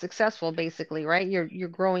 becoming more successful, basically, right? You're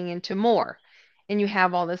growing into more, and you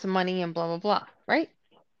have all this money and blah blah blah, right?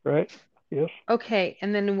 right, yes, Okay,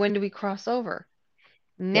 and then when do we cross over?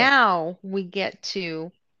 yeah. Now we get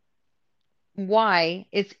to why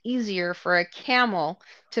it's easier for a camel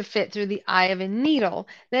to fit through the eye of a needle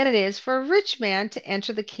than it is for a rich man to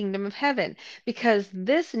enter the kingdom of heaven. Because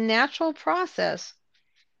this natural process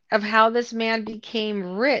of how this man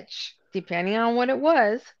became rich, depending on what it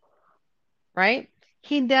was, right?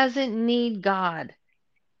 He doesn't need God.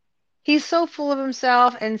 He's so full of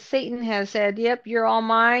himself, and Satan has said, "Yep, you're all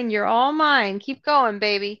mine. You're all mine. Keep going,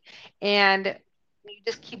 baby." And you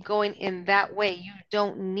just keep going in that way. You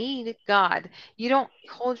don't need God. You don't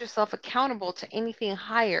hold yourself accountable to anything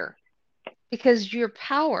higher because your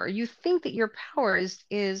power, you think that your power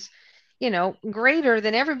is greater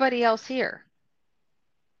than everybody else here.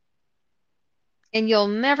 And you'll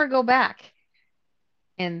never go back.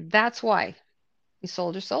 And that's why you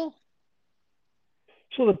sold your soul.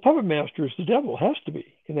 So the puppet master is the devil. Has to be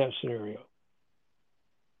in that scenario.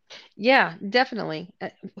 Yeah, definitely.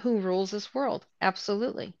 Who rules this world?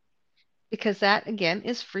 Absolutely. Because that, again,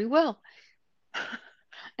 is free will.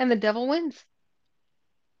 And the devil wins.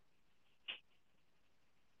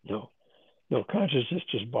 No, no, consciousness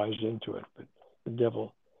just buys into it, but the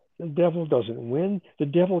devil, the devil doesn't win. The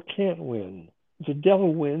devil can't win. If the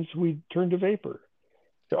devil wins, we turn to vapor.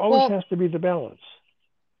 There always Well, has to be the balance.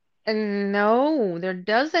 and no, there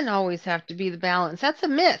doesn't always have to be the balance. That's a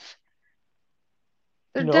myth.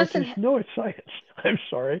 There No, it's doesn't. just no, it's science. I'm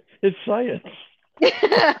sorry, it's science.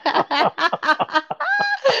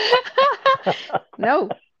 No,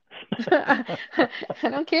 I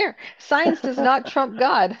don't care. Science does not trump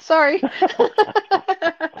God. Sorry.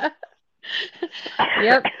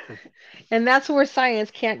 Yep. And that's where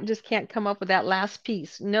science can't come up with that last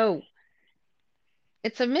piece. No,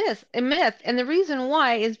 it's a myth. And the reason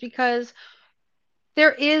why is because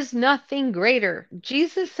there is nothing greater.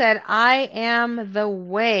 Jesus said, I am the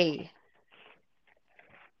way.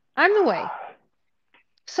 I'm the way.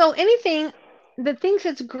 So anything that thinks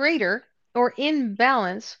it's greater or in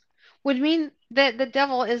balance would mean that the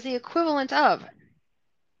devil is the equivalent of.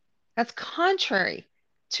 That's contrary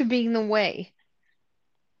to being the way,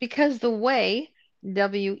 because the way,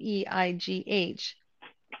 Weigh,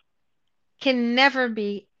 can never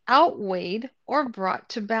be outweighed or brought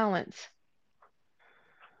to balance.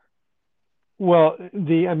 Well,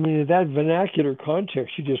 I mean, that vernacular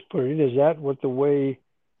context you just put in, is that what the way,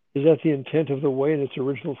 is that the intent of the way in its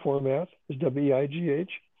original format? Is Weigh?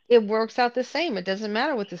 It works out the same. It doesn't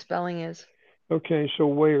matter what the spelling is. Okay, so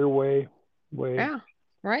way or way, way. Yeah,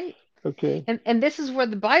 right. Okay. And this is where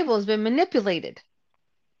the Bible has been manipulated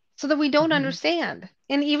so that we don't Mm-hmm. understand.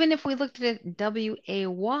 And even if we looked at it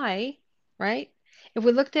Way, right? If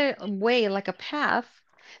we looked at it way like a path,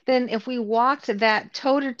 then if we walked that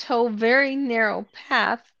toe to toe, very narrow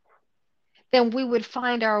path, then we would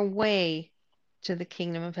find our way to the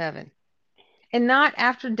kingdom of heaven and not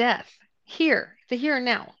after death, here, the here and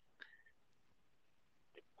now.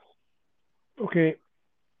 Okay.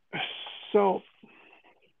 So,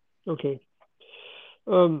 okay.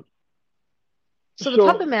 Um, So the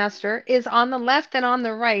puppet so, master is on the left and on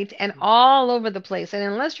the right and all over the place. And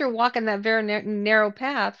unless you're walking that very narrow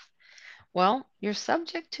path, well, you're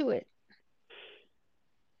subject to it.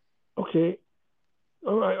 okay.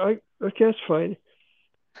 All right. Okay, that's fine.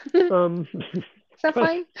 Is Um, that but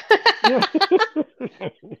fine? yeah.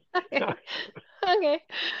 Okay. Okay.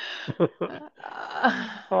 Uh,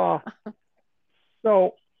 uh,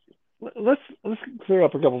 so let's clear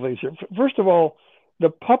up a couple of things here. First of all, the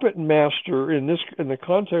puppet master in the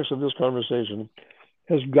context of this conversation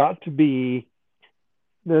has got to be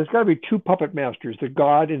there's got to be two puppet masters: the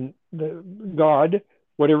God,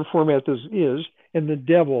 whatever format this is, and the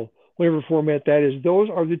devil, whatever format that is. Those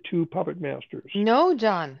are the two puppet masters. no,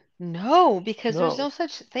 John. No, because there's no No,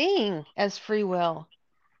 such thing as free will.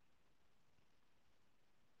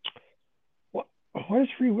 what does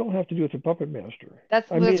free will have to do with the puppet master?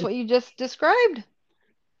 I That's mean, what you just described.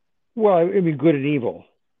 well, I mean, good and evil.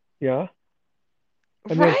 Yeah.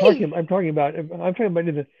 I mean, Right. I'm talking about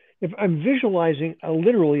if I'm visualizing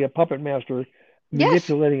literally a puppet master Yes.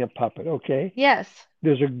 manipulating a puppet. Okay, Yes.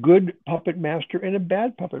 there's a good puppet master and a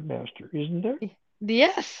bad puppet master, isn't there?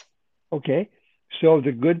 Yes. Okay, so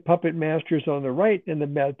the good puppet master is on the right and the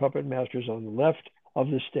bad puppet master is on the left of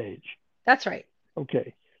the stage. That's right.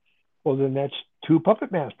 Okay, well then that's two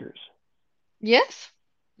puppet masters. Yes.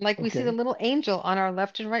 Like we see the Okay. little angel on our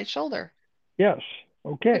left and right shoulder. Yes.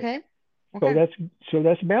 Okay. Okay. So Okay.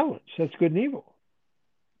 that's balance. That's good and evil.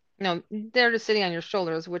 No, they're just sitting on your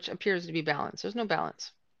shoulders, which appears to be balance. There's no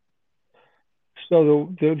balance.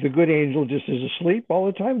 So the good angel just is asleep all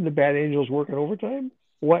the time, and the bad angel's working overtime.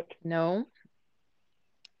 What? No.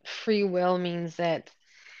 Free will means that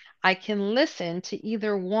I can listen to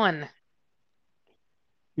either one.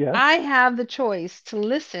 Yes. I have the choice to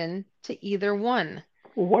listen to either one.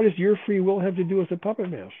 Well, what does your free will have to do with the puppet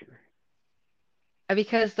master?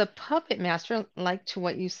 Because the puppet master, like to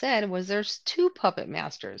what you said, was there's two puppet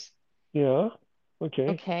masters. Yeah.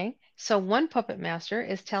 Okay. Okay. So one puppet master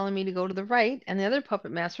is telling me to go to the right, and the other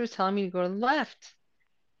puppet master is telling me to go to the left.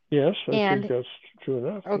 Yes, I think And that's true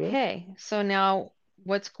enough. Yes. okay, so now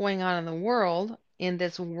what's going on in the world in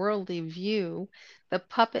this worldly view, the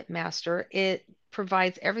puppet master, it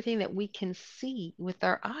provides everything that we can see with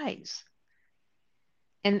our eyes.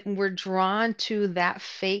 And we're drawn to that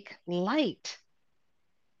fake light.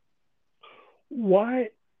 Why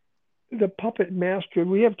the puppet master?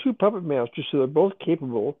 We have two puppet masters, so they're both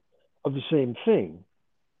capable of the same thing,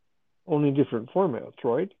 only in different formats,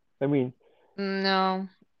 right? I mean, No.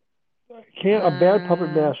 can a bad puppet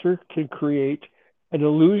Mm, master can create an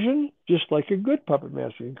illusion just like a good puppet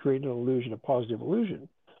master can create an illusion, a positive illusion.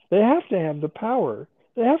 They have to have the power.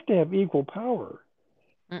 They have to have equal power.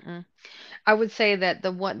 mm-mm. I would say that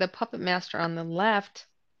the puppet master on the left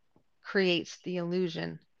creates the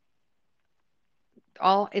illusion.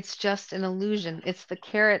 All it's just an illusion. It's the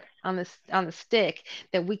carrot on the stick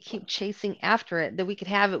that we keep chasing after it, that we could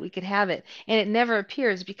have it, and it never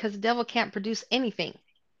appears because the devil can't produce anything.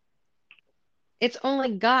 It's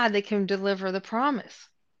only God that can deliver the promise.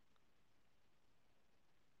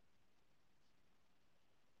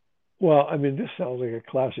 Well, I mean, this sounds like a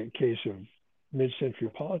classic case of mid-century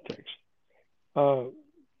politics. Uh,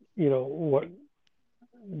 you know what?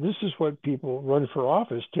 This is what people run for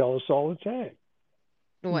office tell us all the time.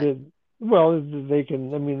 What? That well, they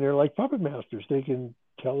can. I mean, they're like puppet masters. They can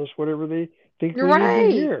tell us whatever they think You're we need to right.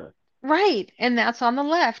 hear. Right. And that's on the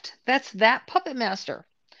left. That's that puppet master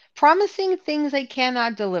promising things they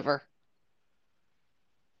cannot deliver.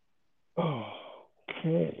 Oh,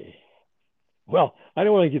 okay. Well, I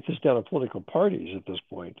don't want to get this down to political parties at this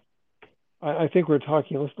point. I think we're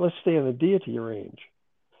talking. Let's stay in the deity range.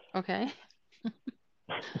 Okay.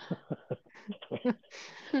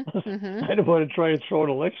 hmm I don't want to try and throw an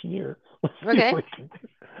election here. Let's see if Okay. we can.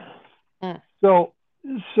 Mm. So,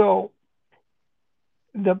 so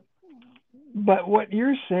the but what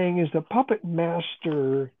you're saying is the puppet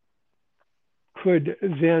master could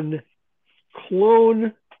then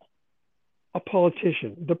clone a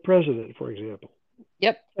politician, the president, for example.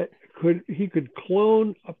 Yep. Could he could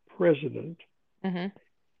clone a president? hmm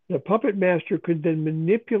The puppet master could then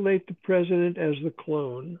manipulate the president as the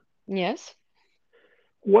clone. Yes.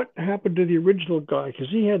 What happened to the original guy? Because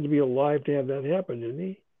he had to be alive to have that happen, didn't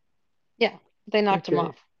he? Yeah. They knocked him Okay.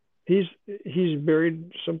 off. He's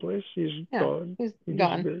buried someplace. He's Yeah. gone. He's He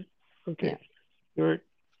gone. disappeared. Yeah. Okay. All right.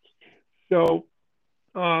 So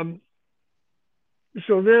um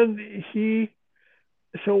so then he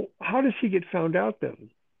so how does he get found out then?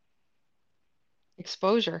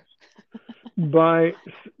 Exposure By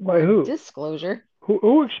by or who? disclosure.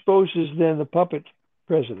 Who exposes then the puppet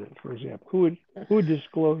president, for example? Who would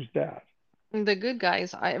disclose that? The good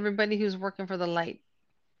guys, everybody who's working for the light.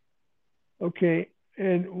 Okay,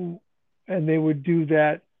 and they would do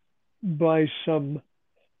that by some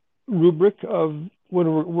rubric of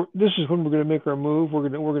when this is when we're going to make our move. We're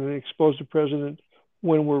going to expose the president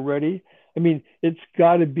when we're ready. I mean, it's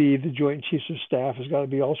got to be the Joint Chiefs of Staff. It's got to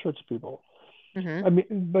be all sorts of people. hmm I mean,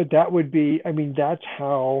 but that would be. I mean, that's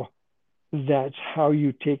how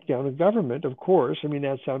you take down a government. Of course. I mean,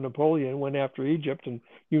 that's how Napoleon went after Egypt and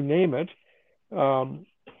you name it. Um,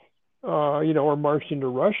 or marched into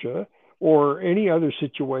Russia or any other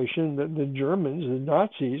situation that the Germans, the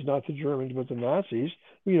Nazis, not the Germans, but the Nazis,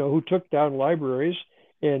 who took down libraries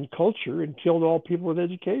and culture and killed all people with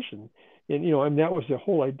education. And that was the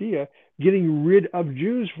whole idea. Getting rid of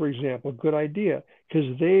Jews, for example, good idea,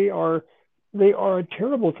 because they are a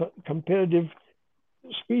terrible competitive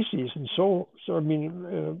species and so I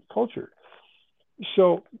mean culture.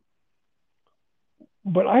 So,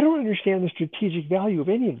 but I don't understand the strategic value of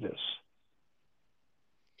any of this.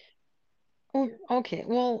 Oh, okay.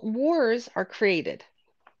 Well, wars are created.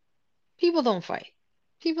 People don't fight.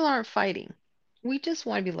 People aren't fighting. We just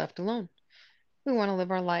want to be left alone. We want to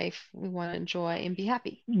live our life. We want to enjoy and be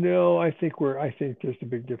happy. No, I think there's a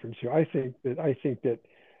big difference here. I think that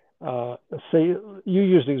say you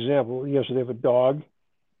used an example. Yes, they have a dog,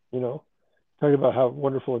 you know. talking about how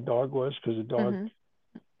wonderful a dog was because the dog Mm-hmm.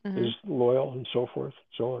 is Mm-hmm. loyal and so forth,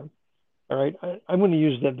 so on. All right, I'm going to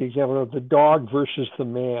use that the example of the dog versus the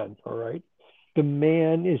man. All right, the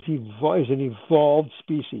man is an evolved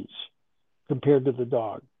species compared to the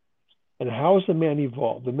dog. And how has the man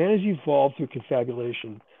evolved? The man has evolved through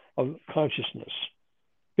confabulation of consciousness.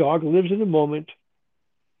 Dog lives in the moment.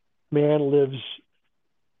 Man lives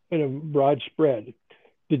in a broad spread.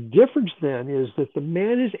 The difference then is that the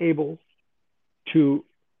man is able to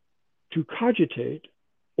cogitate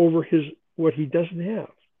over his what he doesn't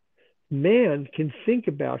have. Man can think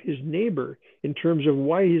about his neighbor in terms of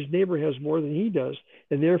why his neighbor has more than he does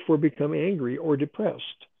and therefore become angry or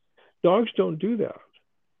depressed. Dogs don't do that.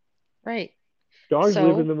 Right. Dogs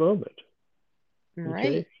live in So, the moment.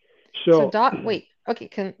 Okay. right. So So, dog wait, okay,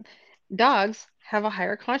 can dogs have a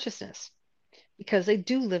higher consciousness because they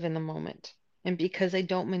do live in the moment and because they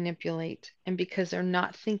don't manipulate and because they're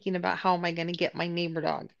not thinking about how am I going to get my neighbor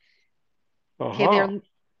dog. Okay, aha, they're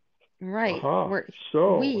right. aha. Where So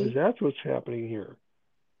we that's what's happening here.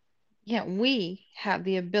 yeah, we have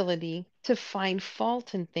the ability to find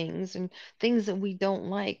fault in things and things that we don't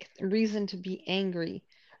like, reason to be angry,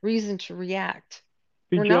 reason to react.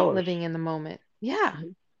 Be We're not jealous. living in the moment. Yeah,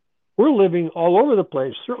 We're living all over the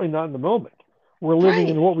place, certainly not in the moment. We're living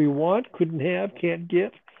in right. what we want, couldn't have, can't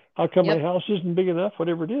get. How come my Yep, house isn't big enough?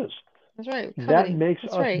 Whatever it is. that's right. That Coveting. makes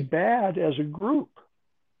That's us right. bad as a group.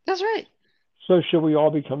 That's right. So should we all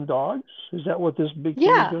become dogs? Is that what this big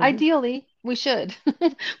thing is Yeah, going ideally, we should.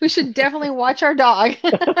 We should definitely watch our dog.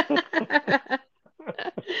 to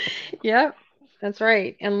Yep, that's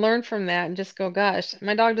right. And learn from that and just go, gosh,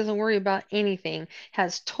 my dog doesn't worry about anything,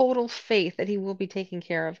 has total faith that he will be taken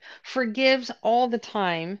care of, forgives all the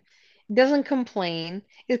time, doesn't complain,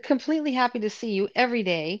 is completely happy to see you every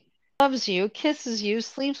day, loves you, kisses you,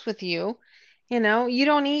 sleeps with you. You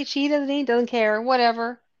don't eat, she doesn't eat, doesn't care,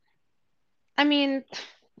 whatever. I mean,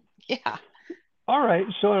 yeah, All right.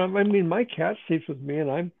 So I mean, my cat sleeps with me, and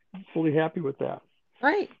I'm fully happy with that.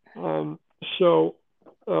 right. Um, so,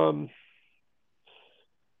 um,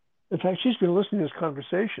 in fact, she's been listening to this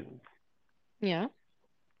conversation, Yeah.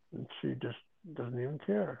 and she just doesn't even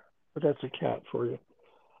care. But that's a cat for you.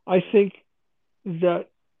 I think that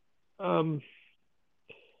um,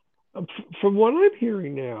 from what I'm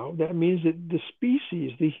hearing now, that means that the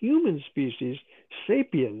species, the human species,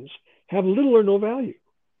 sapiens, have little or no value.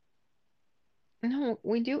 No,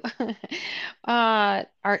 we do. Our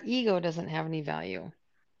ego doesn't have any value.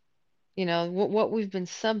 What we've been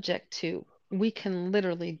subject to, we can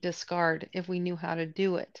literally discard if we knew how to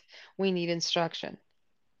do it. We need instruction.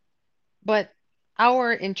 But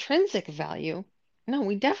our intrinsic value, no,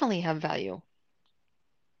 we definitely have value.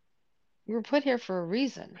 We were put here for a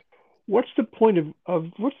reason. What's the point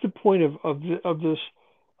what's the point of this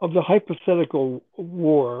of the hypothetical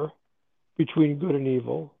war between good and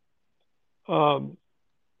evil um,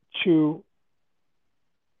 to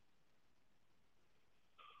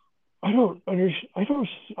I don't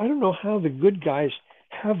know how the good guys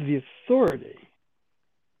have the authority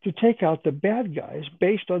to take out the bad guys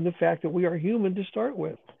based on the fact that we are human to start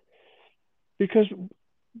with because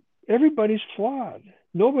everybody's flawed,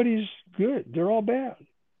 nobody's good, they're all bad.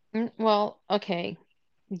 Well, okay.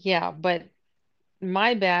 Yeah, but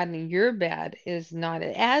my bad and your bad is not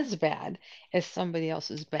as bad as somebody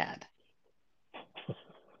else's bad.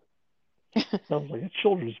 Sounds like a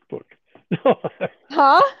children's book.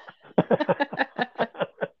 Huh?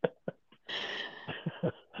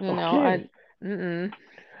 Okay. Mm-mm,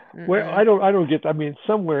 Where mm-mm. I don't get. I mean,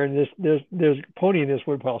 somewhere in this, there's pony in this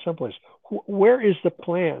woodpile someplace. Where is the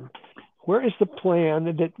plan? Where is the plan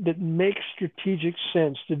that makes strategic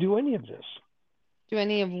sense to do any of this? Do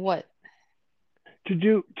any of what? To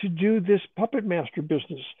do this puppet master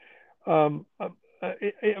business. Um, uh,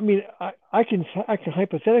 I mean, I can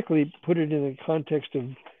hypothetically put it in the context of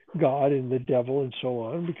God and the devil and so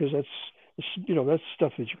on because that's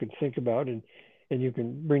stuff that you can think about and you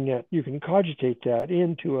can bring that you can cogitate that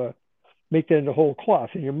into a make that into whole cloth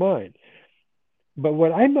in your mind. But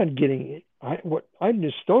what I'm not getting, what I'm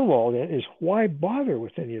just stonewalled at is why bother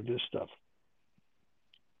with any of this stuff?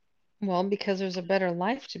 Well, because there's a better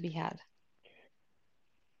life to be had.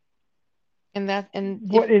 And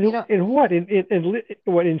if What you don't, in what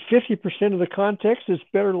what in 50% of the context is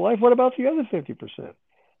better life? What about the other 50%?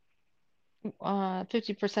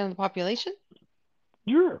 50% of the population,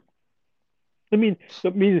 Sure. I mean,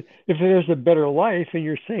 if there's a better life, and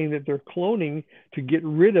you're saying that they're cloning to get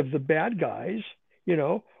rid of the bad guys,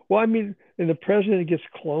 well, I mean, and the president gets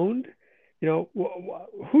cloned,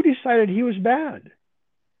 who decided he was bad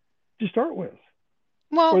to start with?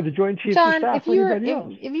 or Well, the Joint Chiefs of John, Staff or anybody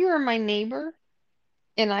else. if you were my neighbor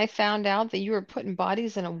and I found out that you were putting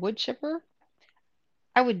bodies in a wood chipper,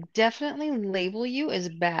 I would definitely label you as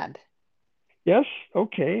bad. Yes,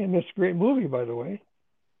 okay, and that's a great movie, by the way.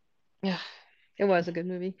 Yeah, it was a good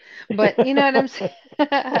movie. But you know what I'm saying?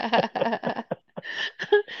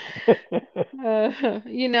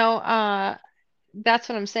 That's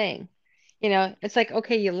what I'm saying. It's like,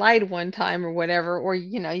 okay, you lied one time or whatever, or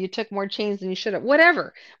you took more chains than you should have,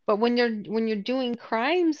 whatever. But when you're doing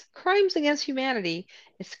crimes against humanity,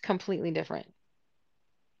 it's completely different.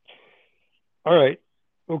 All right,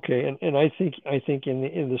 okay, and I think in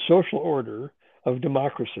the social order of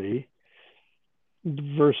democracy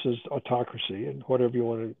versus autocracy and whatever you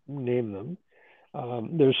want to name them,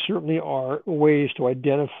 there certainly are ways to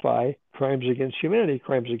identify crimes against humanity,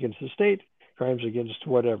 crimes against the state, crimes against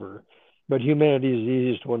whatever. But humanity is the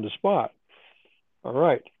easiest one to spot. All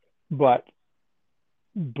right, but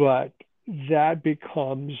but that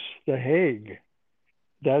becomes the Hague.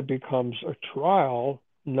 That becomes a trial,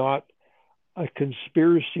 not a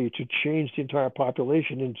conspiracy to change the entire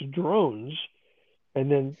population into drones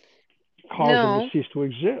and then cause them to No, cease to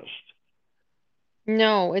exist.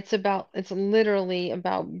 no, it's literally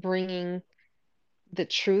about bringing the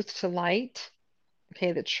truth to light.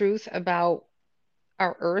 Okay, the truth about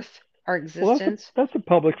our earth, our Well, existence. that's a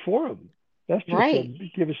public forum. That's just a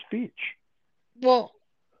Right. give a speech. Well,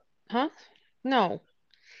 huh? No.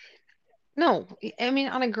 No. I mean,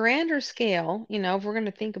 on a grander scale, if we're going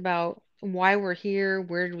to think about why we're here,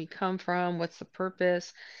 where do we come from, what's the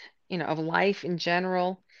purpose, of life in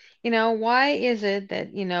general, why is it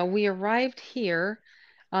that, we arrived here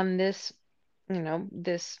on this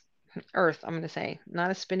earth, I'm going to say,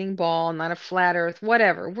 not a spinning ball, not a flat earth,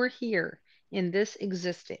 whatever. We're here in this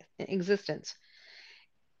existence.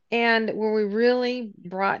 And were we really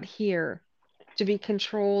brought here to be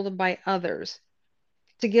controlled by others,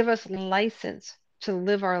 to give us license to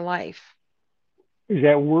live our life? Is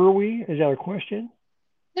that were we? Is that a question?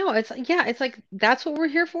 No, yeah, it's like that's what we're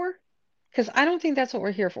here for? Because I don't think that's what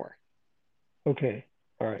we're here for. Okay.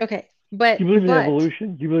 All right. Okay, Do but you believe in but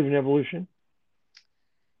evolution? Do you believe in evolution?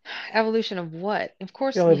 evolution of what? Of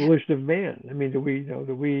course Yeah, we have. evolution of man. I mean, do we know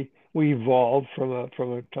that we evolved from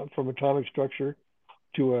atomic structure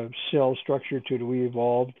to a cell structure to do we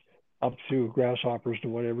evolved up through grasshoppers to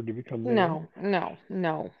whatever to become man? No, no,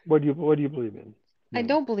 no. What do you believe in? I No.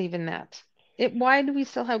 don't believe in that. Why do we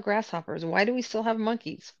still have grasshoppers? Why do we still have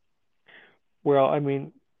monkeys? Well, I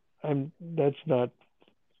mean, that's not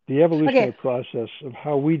the evolutionary Okay, process of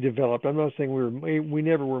how we developed. I'm not saying we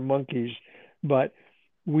never were monkeys, but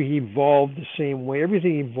we evolved the same way.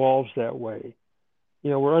 Everything evolves that way.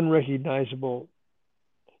 We're unrecognizable.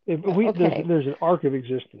 If we okay. there's an arc of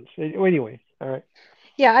existence. Anyway, all right.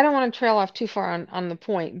 Yeah, I don't want to trail off too far on the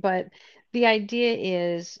point, but the idea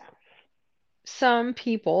is some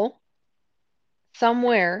people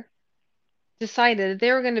somewhere decided that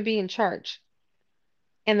they were going to be in charge.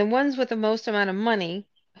 And the ones with the most amount of money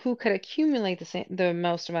who could accumulate the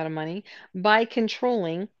most amount of money by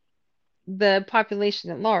controlling the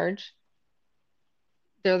population at large,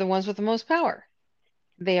 they're the ones with the most power.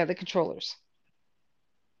 They are the controllers.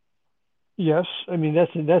 Yes, I mean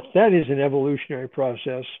that is an evolutionary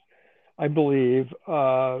process. I believe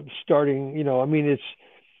starting. I mean it's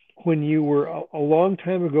when you were a long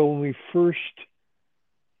time ago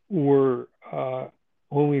were uh,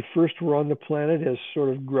 when we first were on the planet as sort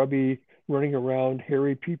of grubby, running around,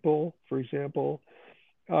 hairy people, for example.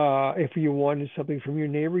 If you wanted something from your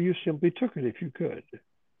neighbor, you simply took it if you could.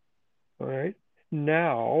 All right.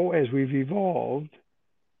 Now, as we've evolved,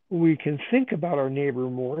 we can think about our neighbor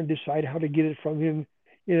more and decide how to get it from him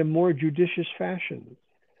in a more judicious fashion.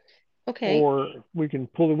 Okay. Or we can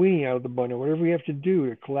pull the weenie out of the bunny, whatever we have to do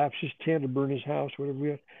to collapse his tent or burn his house, whatever we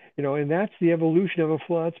have, and that's the evolution of a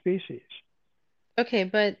flawed species. Okay,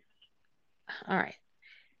 but all right.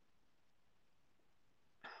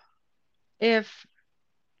 If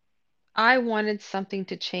I wanted something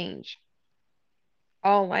to change,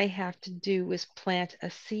 all I have to do is plant a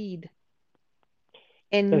seed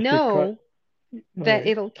and That's because, know all that right,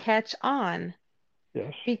 it'll catch on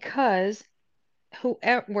yes, because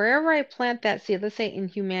wherever I plant that seed, let's say in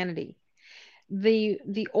humanity,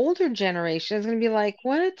 the older generation is going to be like,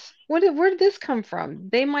 "What? Where did this come from?"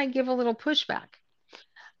 They might give a little pushback.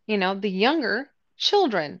 The younger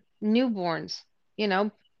children, newborns, you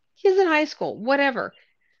know, kids in high school, whatever.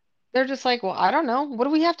 They're just like, well, I don't know. What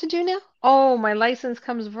do we have to do now? Oh, my license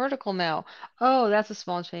comes vertical now. Oh, that's a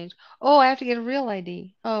small change. Oh, I have to get a real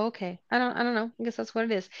ID. Oh, okay. I don't know. I guess that's what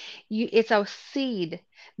it is. It's a seed.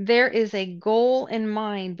 There is a goal in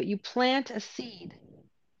mind, but you plant a seed.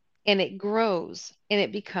 and it grows and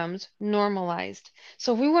it becomes normalized.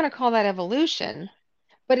 So we want to call that evolution,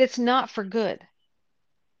 but it's not for good.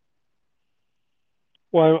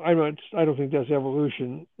 Well, I'm not. I don't think that's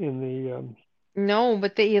evolution in the. No,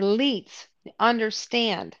 but the elites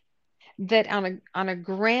understand that on a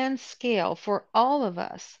grand scale for all of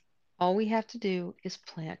us, all we have to do is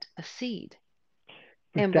plant a seed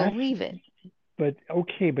But and that's. believe it. But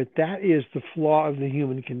okay. But that is the flaw of the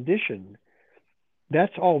human condition.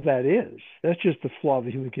 That's all that is. That's just the flaw of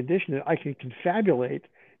the human condition. That I can confabulate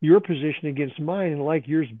your position against mine and like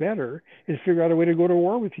yours better and figure out a way to go to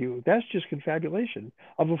war with you. That's just confabulation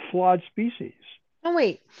of a flawed species. Oh,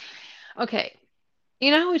 wait. Okay.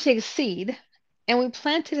 You know how we take a seed and we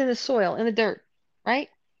plant it in the soil, in the dirt, right?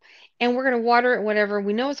 And we're going to water it, whatever.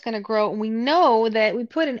 We know it's going to grow. And we know that we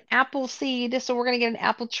put an apple seed, so we're going to get an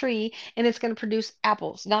apple tree and it's going to produce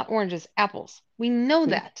apples, not oranges, apples. We know Hmm.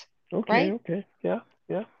 that, Okay. right? Okay. Yeah.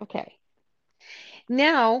 Yeah. Okay.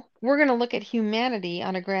 Now we're going to look at humanity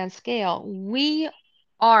on a grand scale. We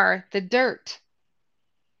are the dirt.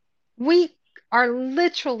 We are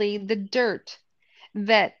literally the dirt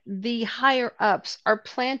that the higher ups are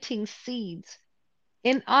planting seeds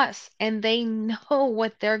in us, and they know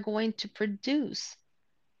what they're going to produce.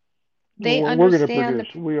 They We're going to understand produce.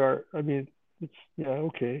 We are. I mean, it's yeah.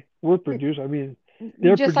 Okay. We're produce. I mean,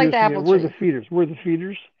 they're just like the producing it. apple We're the tree. feeders. We're the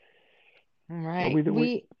feeders. Are Right. we the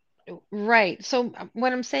we? Right. So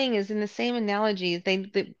what I'm saying is in the same analogy,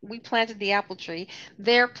 we planted the apple tree.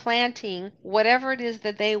 They're planting whatever it is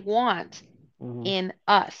that they want Mhm. in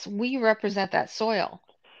us. We represent that soil.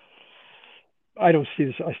 I don't see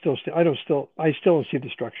this. I don't still. I still don't see the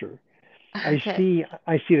structure. I Okay. see.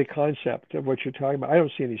 I see the concept of what you're talking about. I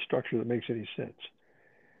don't see any structure that makes any sense.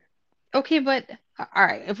 Okay, but all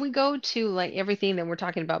right, if we go to like everything that we're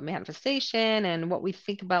talking about manifestation and what we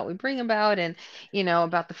think about, we bring about, and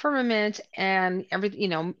about the firmament and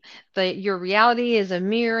everything, the your reality is a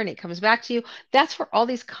mirror and it comes back to you. That's where all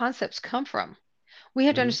these concepts come from. We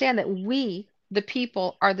have to Hmm. understand that we, the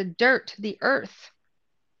people, are the dirt, the earth.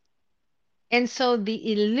 And so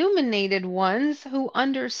the illuminated ones who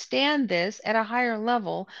understand this at a higher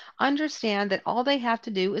level understand that all they have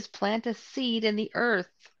to do is plant a seed in the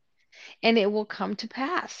earth and it will come to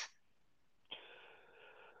pass.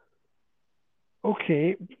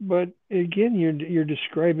 Okay, but again, you're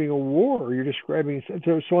describing a war. You're describing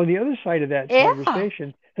so on the other side of that Yeah.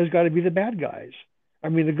 conversation has got to be the bad guys. I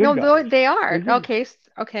mean, the good No, guys. they The are. good Okay.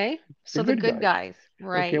 Okay. the So the good good guys. guys,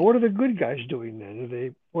 Okay, right? what are the good guys doing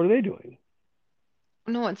then? What are they doing?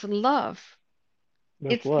 No, it's love.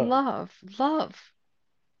 That's It's love. love. Love.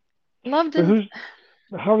 Love But doesn't, who's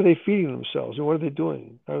how are they feeding themselves and what are they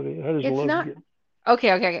doing? How does it's love not get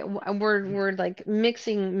okay, okay, okay. We're like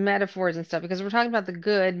mixing metaphors and stuff because we're talking about the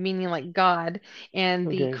good, meaning like God and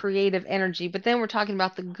the okay? creative energy, but then we're talking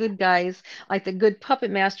about the good guys, like the good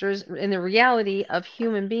puppet masters in the reality of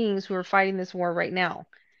human beings who are fighting this war right now.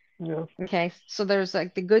 Yeah. Okay, so there's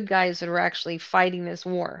like the good guys that are actually fighting this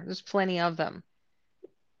war. There's plenty of them.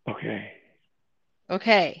 Okay.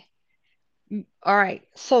 Okay. All right.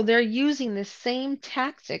 So they're using the same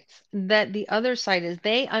tactics that the other side is.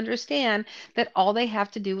 They understand that all they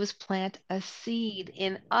have to do is plant a seed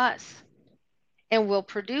in us and we'll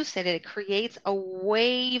produce it. It creates a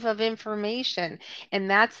wave of information. And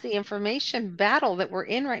that's the information battle that we're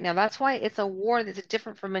in right now. That's why it's a war that's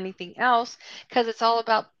different from anything else, because it's all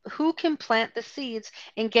about who can plant the seeds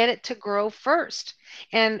and get it to grow first.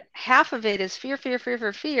 And half of it is fear, fear, fear,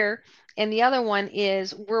 fear, fear. And the other one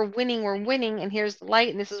is we're winning, and here's the light,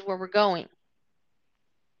 and this is where we're going.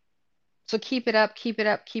 So keep it up, keep it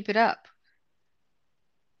up, keep it up.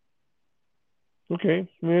 Okay.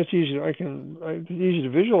 I mean, it's easy. It's easy to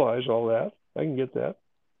visualize all that. I can get that.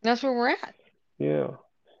 That's where we're at. Yeah.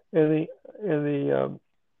 And the and the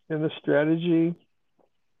and the strategy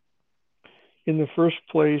in the first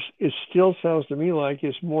place, it still sounds to me like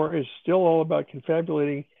it's still all about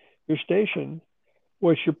confabulating your station,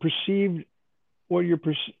 what your perceived what your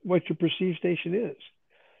perceived station is.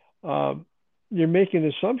 Um, you're making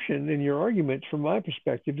an assumption in your argument, from my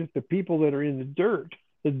perspective, that the people that are in the dirt,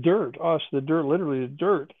 us, the dirt, literally the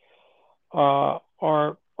dirt,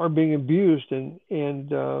 are being abused and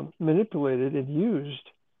manipulated and used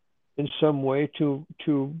in some way to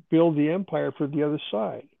build the empire for the other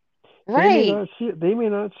side. They may Right. not see it. They may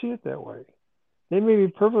not see it that way. They may be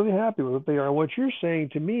perfectly happy with what they are. What you're saying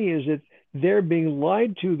to me is that they're being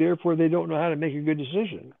lied to, therefore they don't know how to make a good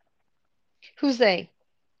decision. Who's they?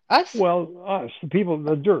 Us? Well, us, the people,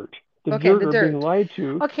 the Okay, dirt the are being dirt. lied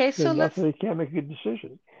to Okay, so enough that let's. they can't make a good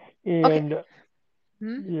decision. Okay. And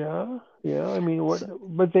Hmm? yeah, yeah. I mean, what? So,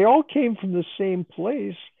 But they all came from the same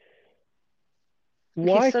place.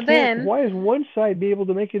 Okay, so then, why is one side be able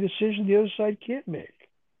to make a decision the other side can't make?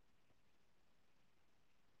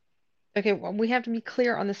 okay, well, we have to be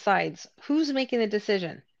clear on the sides. Who's making the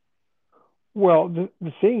decision? Well, the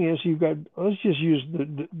thing is, you've got, let's just use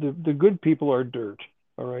the good people are dirt,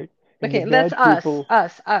 all right, and the Okay, that's bad us, people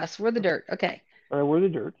us, us. We're the dirt. Okay. are where the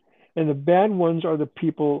dirt, and the bad ones are the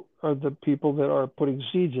people that are putting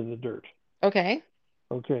seeds in the dirt. Okay.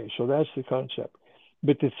 Okay, so that's the concept.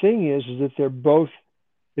 But the thing is that they both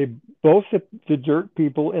the dirt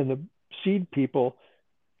people and the seed people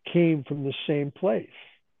came from the same place.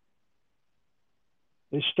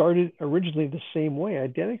 They started originally the same way,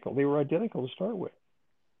 identical. They were identical to start with.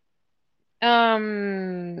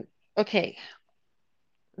 Um, okay.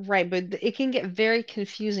 Right, but it can get very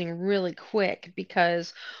confusing really quick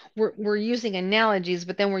because we're using analogies,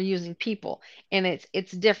 but then we're using people, and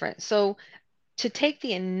it's different. So to take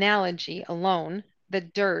the analogy alone, the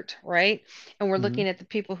dirt, right? And we're Mm-hmm. looking at the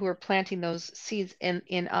people who are planting those seeds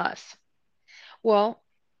in us. Well,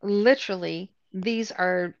 literally, these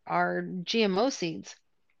are GMO seeds,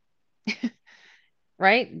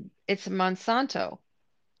 right? It's Monsanto.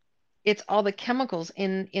 It's all the chemicals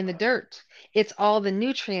in the dirt. It's all the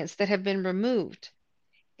nutrients that have been removed.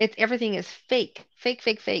 It's everything is fake, fake,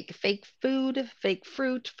 fake, fake, fake food, fake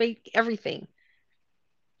fruit, fake everything,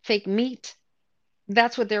 fake meat.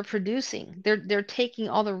 That's what they're producing. They're taking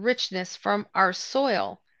all the richness from our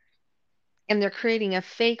soil and they're creating a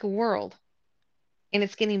fake world and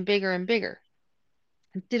it's getting bigger and bigger.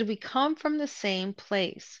 Did we come from the same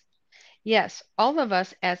place? Yes, all of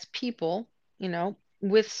us as people,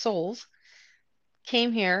 with souls,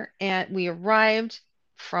 came here and we arrived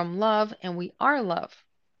from love and we are love.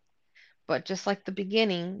 But just like the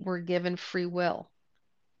beginning, we're given free will.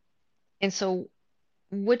 And so,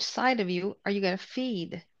 which side of you are you going to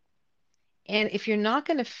feed? And if you're not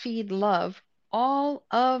going to feed love all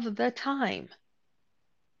of the time,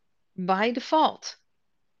 by default,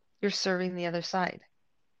 you're serving the other side.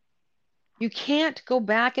 You can't go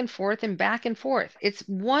back and forth and back and forth. It's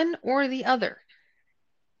one or the other.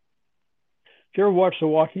 Did you ever watch The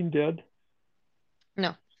Walking Dead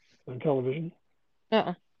No. on television?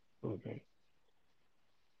 Uh-uh. Okay.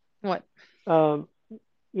 What? Um,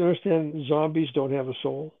 you understand zombies don't have a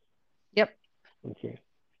soul? Yep. Okay.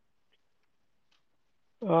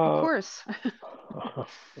 Of Uh, course.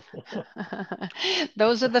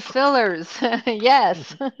 Those are the fillers.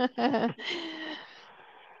 Yes.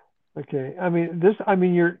 okay. I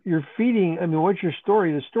mean, you're feeding. I mean, what's your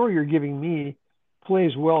story? The story you're giving me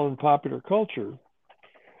plays well in popular culture.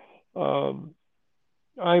 Um,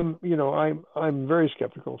 I'm very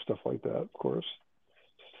skeptical of stuff like that. Of course.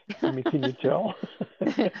 I mean, can you tell?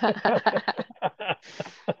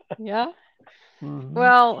 Yeah. hmm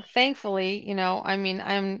Well, thankfully, I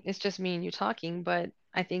mean, it's just me and you talking, but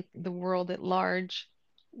I think the world at large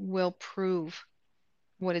will prove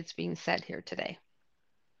what is being said here today,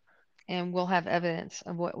 and we'll have evidence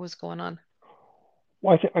of what was going on.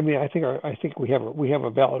 Well, I think we have a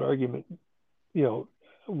valid argument. You know,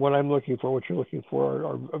 what I'm looking for, what you're looking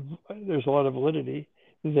for, there's a lot of validity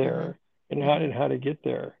Hmm. there, and Hmm. how to get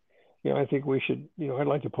there. I think we should. I'd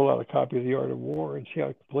like to pull out a copy of The Art of War and see how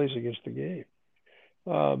it plays against the game.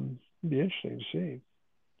 Be interesting to see.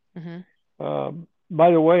 Hmm.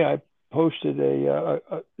 By the way, I posted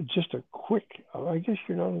just a quick. I guess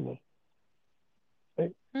you're not in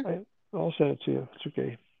the. I'll send it to you. It's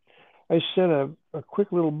okay. I sent a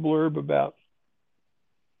quick little blurb about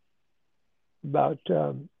that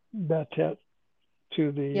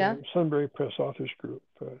to the Yeah. Sunbury Press Authors Group.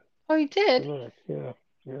 Oh, you did? Tonight. Yeah,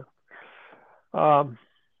 yeah. Um,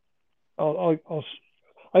 I'll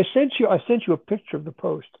I sent you a picture of the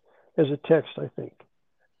post as a text, I think.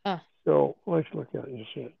 Oh. So let's look at it and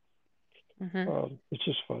see it. Hmm. It's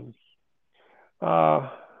just fun. Uh,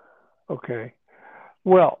 okay.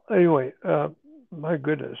 Well, anyway, my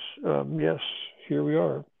goodness. Yes, here we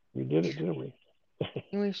are. We did it, didn't we?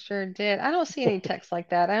 We sure did. I don't see any text like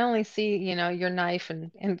that. I only see, your knife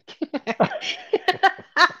and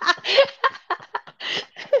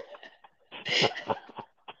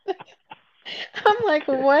I'm like,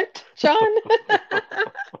 what, John?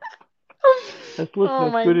 Listen, Oh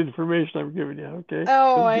that's good my, information I'm giving you. Okay,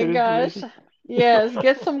 oh that's my good gosh. information. Yes,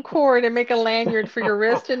 get some cord and make a lanyard for your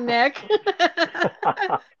wrist and neck.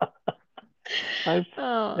 I'm,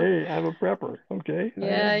 Oh, hey, I'm a prepper. Okay, I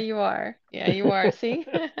yeah, am. you are. Yeah, you are. See?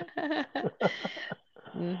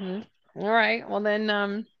 Hmm. All right. Well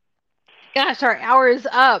then, gosh, our hour is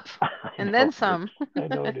up I and know then it is. some. I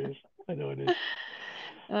know it is. I know it is.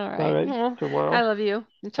 All All right. right, Well, I tomorrow. love you.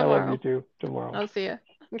 I love you Tomorrow. too. Tomorrow. I'll see you.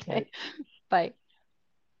 Bye. Okay. Bye.